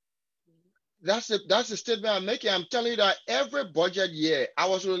 well, that's the statement I'm making. I'm telling you that every budget year, I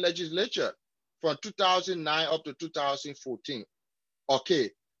was in the legislature from 2009 up to 2014.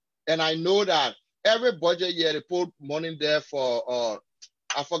 Okay, and I know that every budget year they put money there for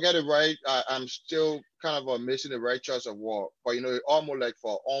I forget it right. I'm still kind of missing the right choice of word, but you know, almost like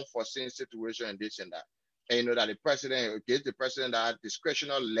for unforeseen situation and this and that. And you know that the president gives the president that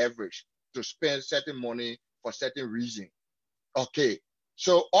discretionary leverage to spend certain money for certain reason. Okay,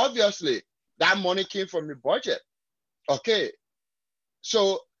 so obviously that money came from the budget. Okay,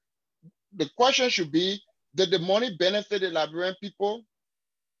 so the question should be: did the money benefit the Liberian people?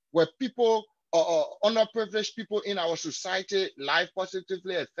 Were people underprivileged people in our society life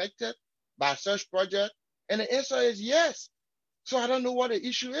positively affected by such project? And the answer is yes. So I don't know what the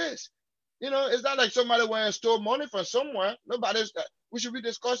issue is. You know, it's not like somebody went and stole money from somewhere. We should be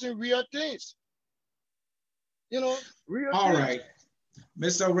discussing real things. You know, real All things. Right.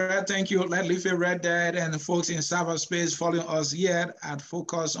 Mr. Red, thank you. Let Leafy Red Dad and the folks in cyberspace following us here at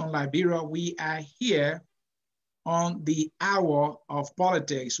Focus on Liberia. We are here on the hour of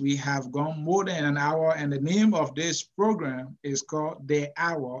politics. We have gone more than an hour, and the name of this program is called The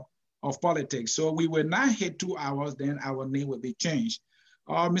Hour of Politics. So we will not hit 2 hours, then our name will be changed.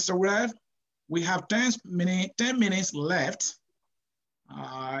 Mr. Red, we have 10 minutes left.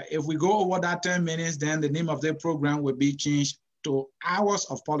 If we go over that 10 minutes, then the name of the program will be changed to Hours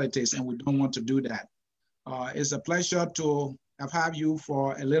of Politics, and we don't want to do that. It's a pleasure to have you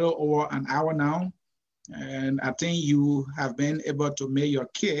for a little over an hour now. And I think you have been able to make your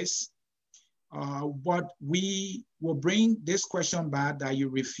case. But we will bring this question back that you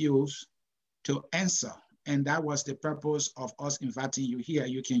refuse to answer. And that was the purpose of us inviting you here.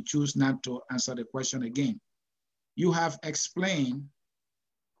 You can choose not to answer the question again. You have explained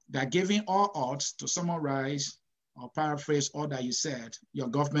that giving all odds, to summarize or paraphrase all that you said, your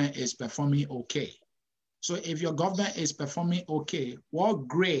government is performing okay. So if your government is performing okay, what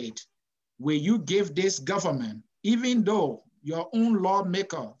grade will you give this government, even though your own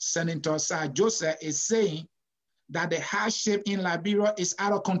lawmaker, Senator Sir Joseph, is saying that the hardship in Liberia is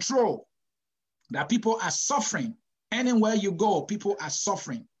out of control, that people are suffering. Anywhere you go, people are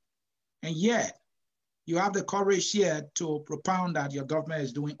suffering. And yet, you have the courage here to propound that your government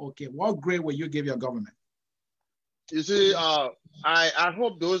is doing okay. What grade will you give your government? You see, I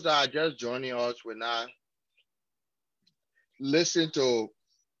hope those that are just joining us will not listen to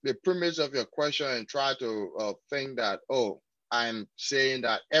the premise of your question and try to think that, oh, I'm saying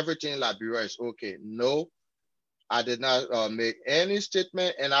that everything in Liberia is okay. No, I did not make any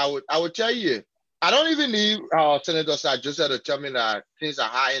statement. And I would tell you, I don't even need Senator Sir Joseph to tell me that things are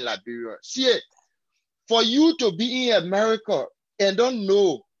high in Liberia. See it, for you to be in America and don't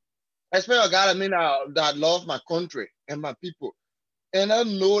know, especially a guy that loves my country and my people, and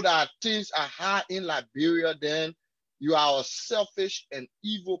don't know that things are high in Liberia, then you are a selfish and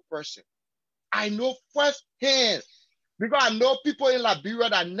evil person. I know firsthand, because I know people in Liberia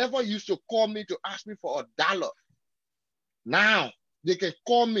that never used to call me to ask me for $1. Now they can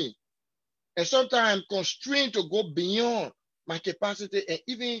call me, and sometimes I'm constrained to go beyond my capacity and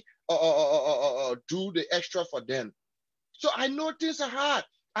even do the extra for them. So I know things are hard.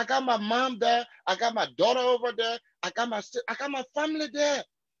 I got my mom there. I got my daughter over there. I got my family there.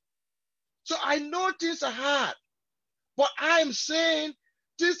 So I know things are hard. But I'm saying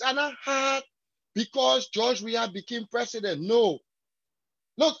things are not hard because George Weah became president. No.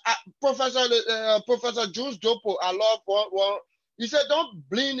 Look, Professor Jones Dopo, I love one. He said, don't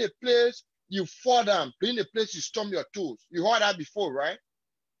blame a place you fall down, blame a place you stump your toes. You heard that before, right?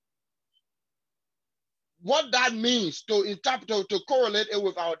 What that means to interpret, to correlate it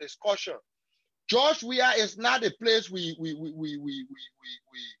with our discussion, George Weah is not a place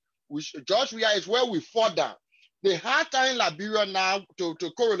George Weah is where we fall down. The hard time in Liberia now, to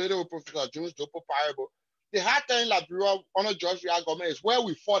correlate it with Professor Jones Dopo parable, the hard time in Liberia under George Weah government is where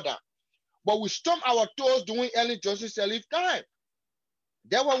we fall down. But we stump our toes doing Ellen Johnson's relief time.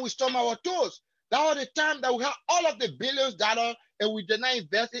 Then when we stump our toes, that was the time that we had all of the billions dollars and we did not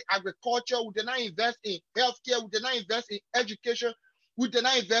invest in agriculture, we did not invest in healthcare, we did not invest in education, we did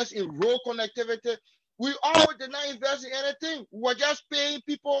not invest in road connectivity. We always did not invest in anything. We were just paying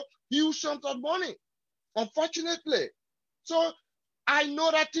people huge sums of money, unfortunately. So I know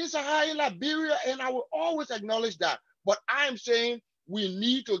that things are high in Liberia, and I will always acknowledge that. But I'm saying we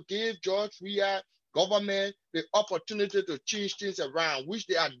need to give George Weah government the opportunity to change things around, which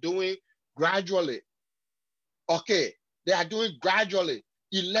they are doing gradually. Okay, they are doing gradually.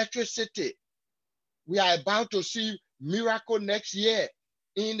 Electricity. We are about to see miracle next year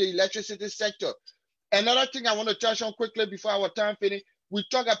in the electricity sector. Another thing I want to touch on quickly before our time finish, we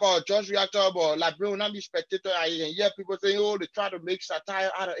talk about George Weah, about Liberia, not be spectator, and hear people saying, oh, they try to make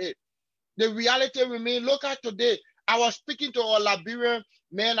satire out of it. The reality remains, look at today. I was speaking to a Liberian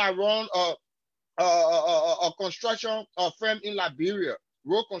man around a construction firm in Liberia,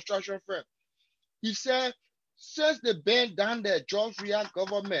 road construction firm. He said, since they banned down the George Weah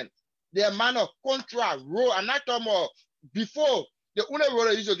government, the amount of contract road, and not talking about before, the only road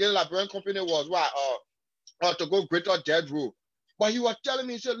they used to get in Liberian company was what? To go Greater Dead Road. But he was telling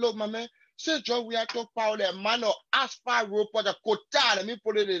me, he said, look, my man, since George Weah took power, the amount of asphalt road project, Kota, let me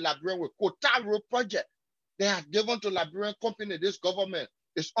put it in Liberian way, Kota road project, they have given to Liberian company, this government,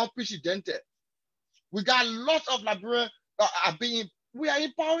 is unprecedented. We got lots of Liberian we are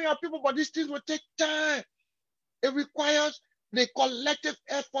empowering our people, but these things will take time. It requires the collective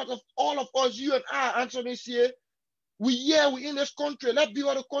effort of all of us, you and I, Anthony, here. We in this country. Let's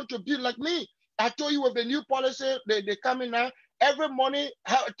build the country, build like me. I told you with the new policy, they come in now. Every money,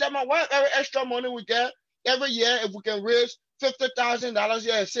 tell me what every extra money we get every year, if we can raise $50,000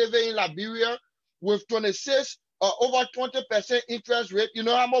 here and save it in Liberia with 26 over 20% interest rate. You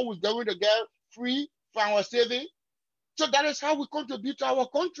know how much we're going to get free for our saving? So that is how we contribute to our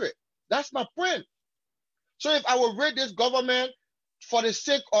country. That's my point. So if I will rate this government for the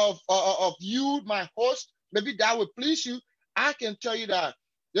sake of you, my host, maybe that will please you. I can tell you that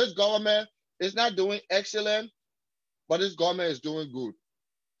this government is not doing excellent, but this government is doing good.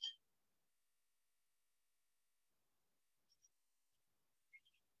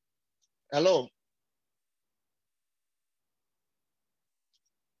 Hello.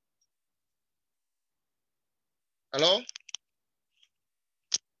 Hello.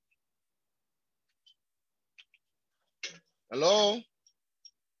 Hello.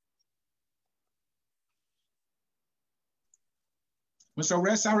 Mr.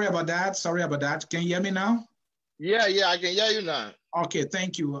 Red, sorry about that. Sorry about that. Can you hear me now? Yeah, I can hear you now. Okay,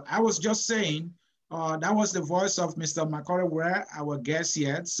 thank you. I was just saying, that was the voice of Mr. Weah, our guest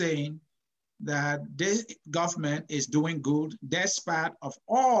here, saying that this government is doing good despite of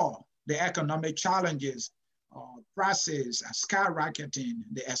all the economic challenges, prices are skyrocketing,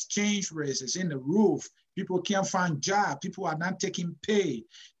 the exchange rates is in the roof, people can't find jobs, people are not taking pay.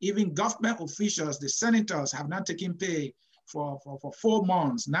 Even government officials, the senators have not taken pay for 4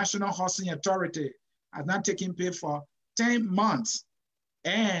 months. National Housing Authority has not taken pay for 10 months.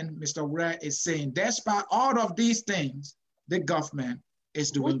 And Mr. Weah is saying, despite all of these things, the government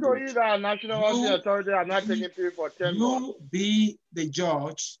is doing good. Who told you that National Housing Authority are not taking pay for 10 months? You be the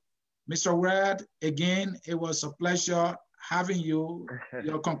judge. Mr. Weah, again, it was a pleasure having you,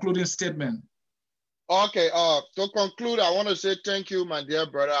 your concluding statement. Okay, to conclude, I want to say thank you, my dear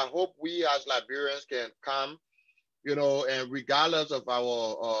brother. I hope we as Liberians can come, you know, and regardless of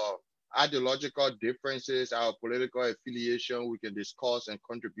our ideological differences, our political affiliation, we can discuss and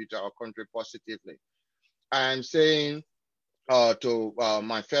contribute to our country positively. I'm saying to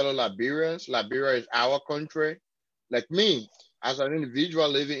my fellow Liberians, Liberia is our country. Like me, as an individual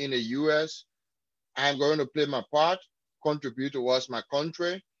living in the US, I'm going to play my part, contribute towards my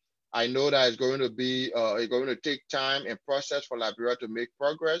country. I know that it's going to be, it's going to take time and process for Liberia to make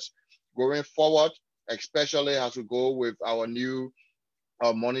progress going forward, especially as we go with our new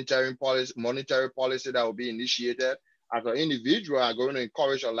monetary policy that will be initiated. As an individual, I'm going to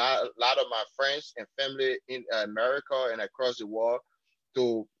encourage a lot of my friends and family in America and across the world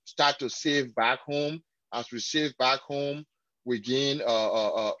to start to save back home. As we save back home, we gain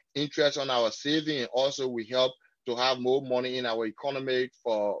interest on our saving, and also we help to have more money in our economy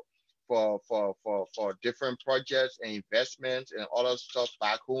for different projects and investments and other stuff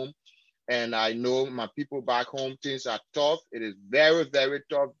back home. And I know my people back home, things are tough. It is very, very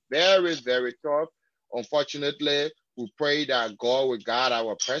tough, very, very tough. Unfortunately, we pray that God will guide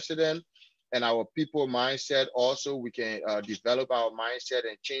our president and our people mindset. Also, we can develop our mindset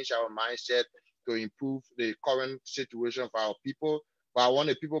and change our mindset to improve the current situation for our people. But I want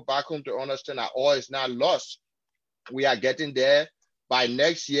the people back home to understand that all is not lost. We are getting there. By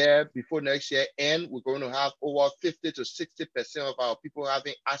next year, before next year end, we're going to have over 50 to 60% of our people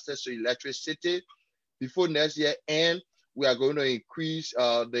having access to electricity. Before next year end, we are going to increase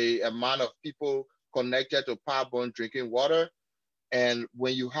the amount of people connected to pipe-borne drinking water. And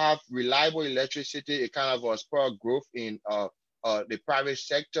when you have reliable electricity, it kind of will spur growth in the private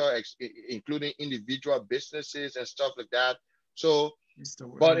sector, including individual businesses and stuff like that. So,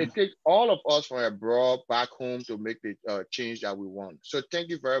 but it takes all of us from abroad back home to make the change that we want. So thank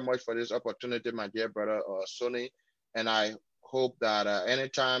you very much for this opportunity, my dear brother Sonny. And I hope that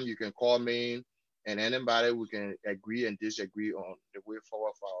anytime you can call me and anybody, we can agree and disagree on the way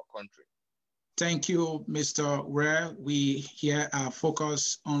forward for our country. Thank you, Mr. Weah. We here are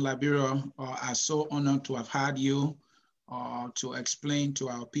focused on Liberia. Are so honored to have had you to explain to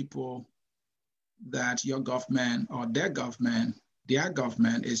our people that your government or their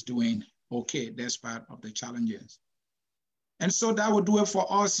government is doing okay despite of the challenges. And so that will do it for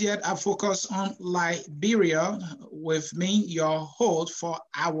us here at Focus on Liberia with me, your host for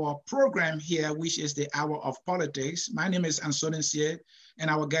our program here, which is the Hour of Politics. My name is Ansonin Sie, and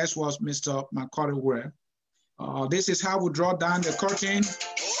our guest was Mr. Weah. This is how we draw down the curtain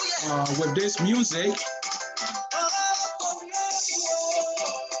with this music.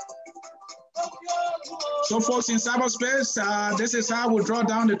 So folks in cyberspace, this is how we draw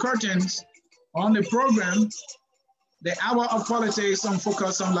down the curtains on the program, the Hour of Politics on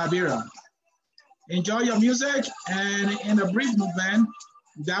Focus on Liberia. Enjoy your music, and in a brief movement,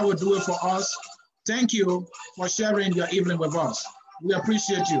 that will do it for us. Thank you for sharing your evening with us. We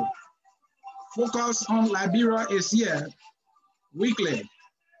appreciate you. Focus on Liberia is here weekly.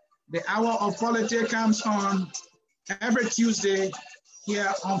 The Hour of Politics comes on every Tuesday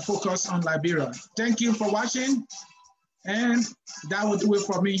here on Focus on Liberia. Thank you for watching. And that will do it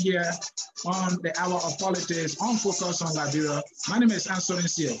for me here on the Hour of Politics on Focus on Liberia. My name is Anthony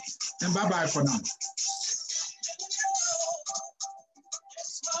Seale, and bye-bye for now.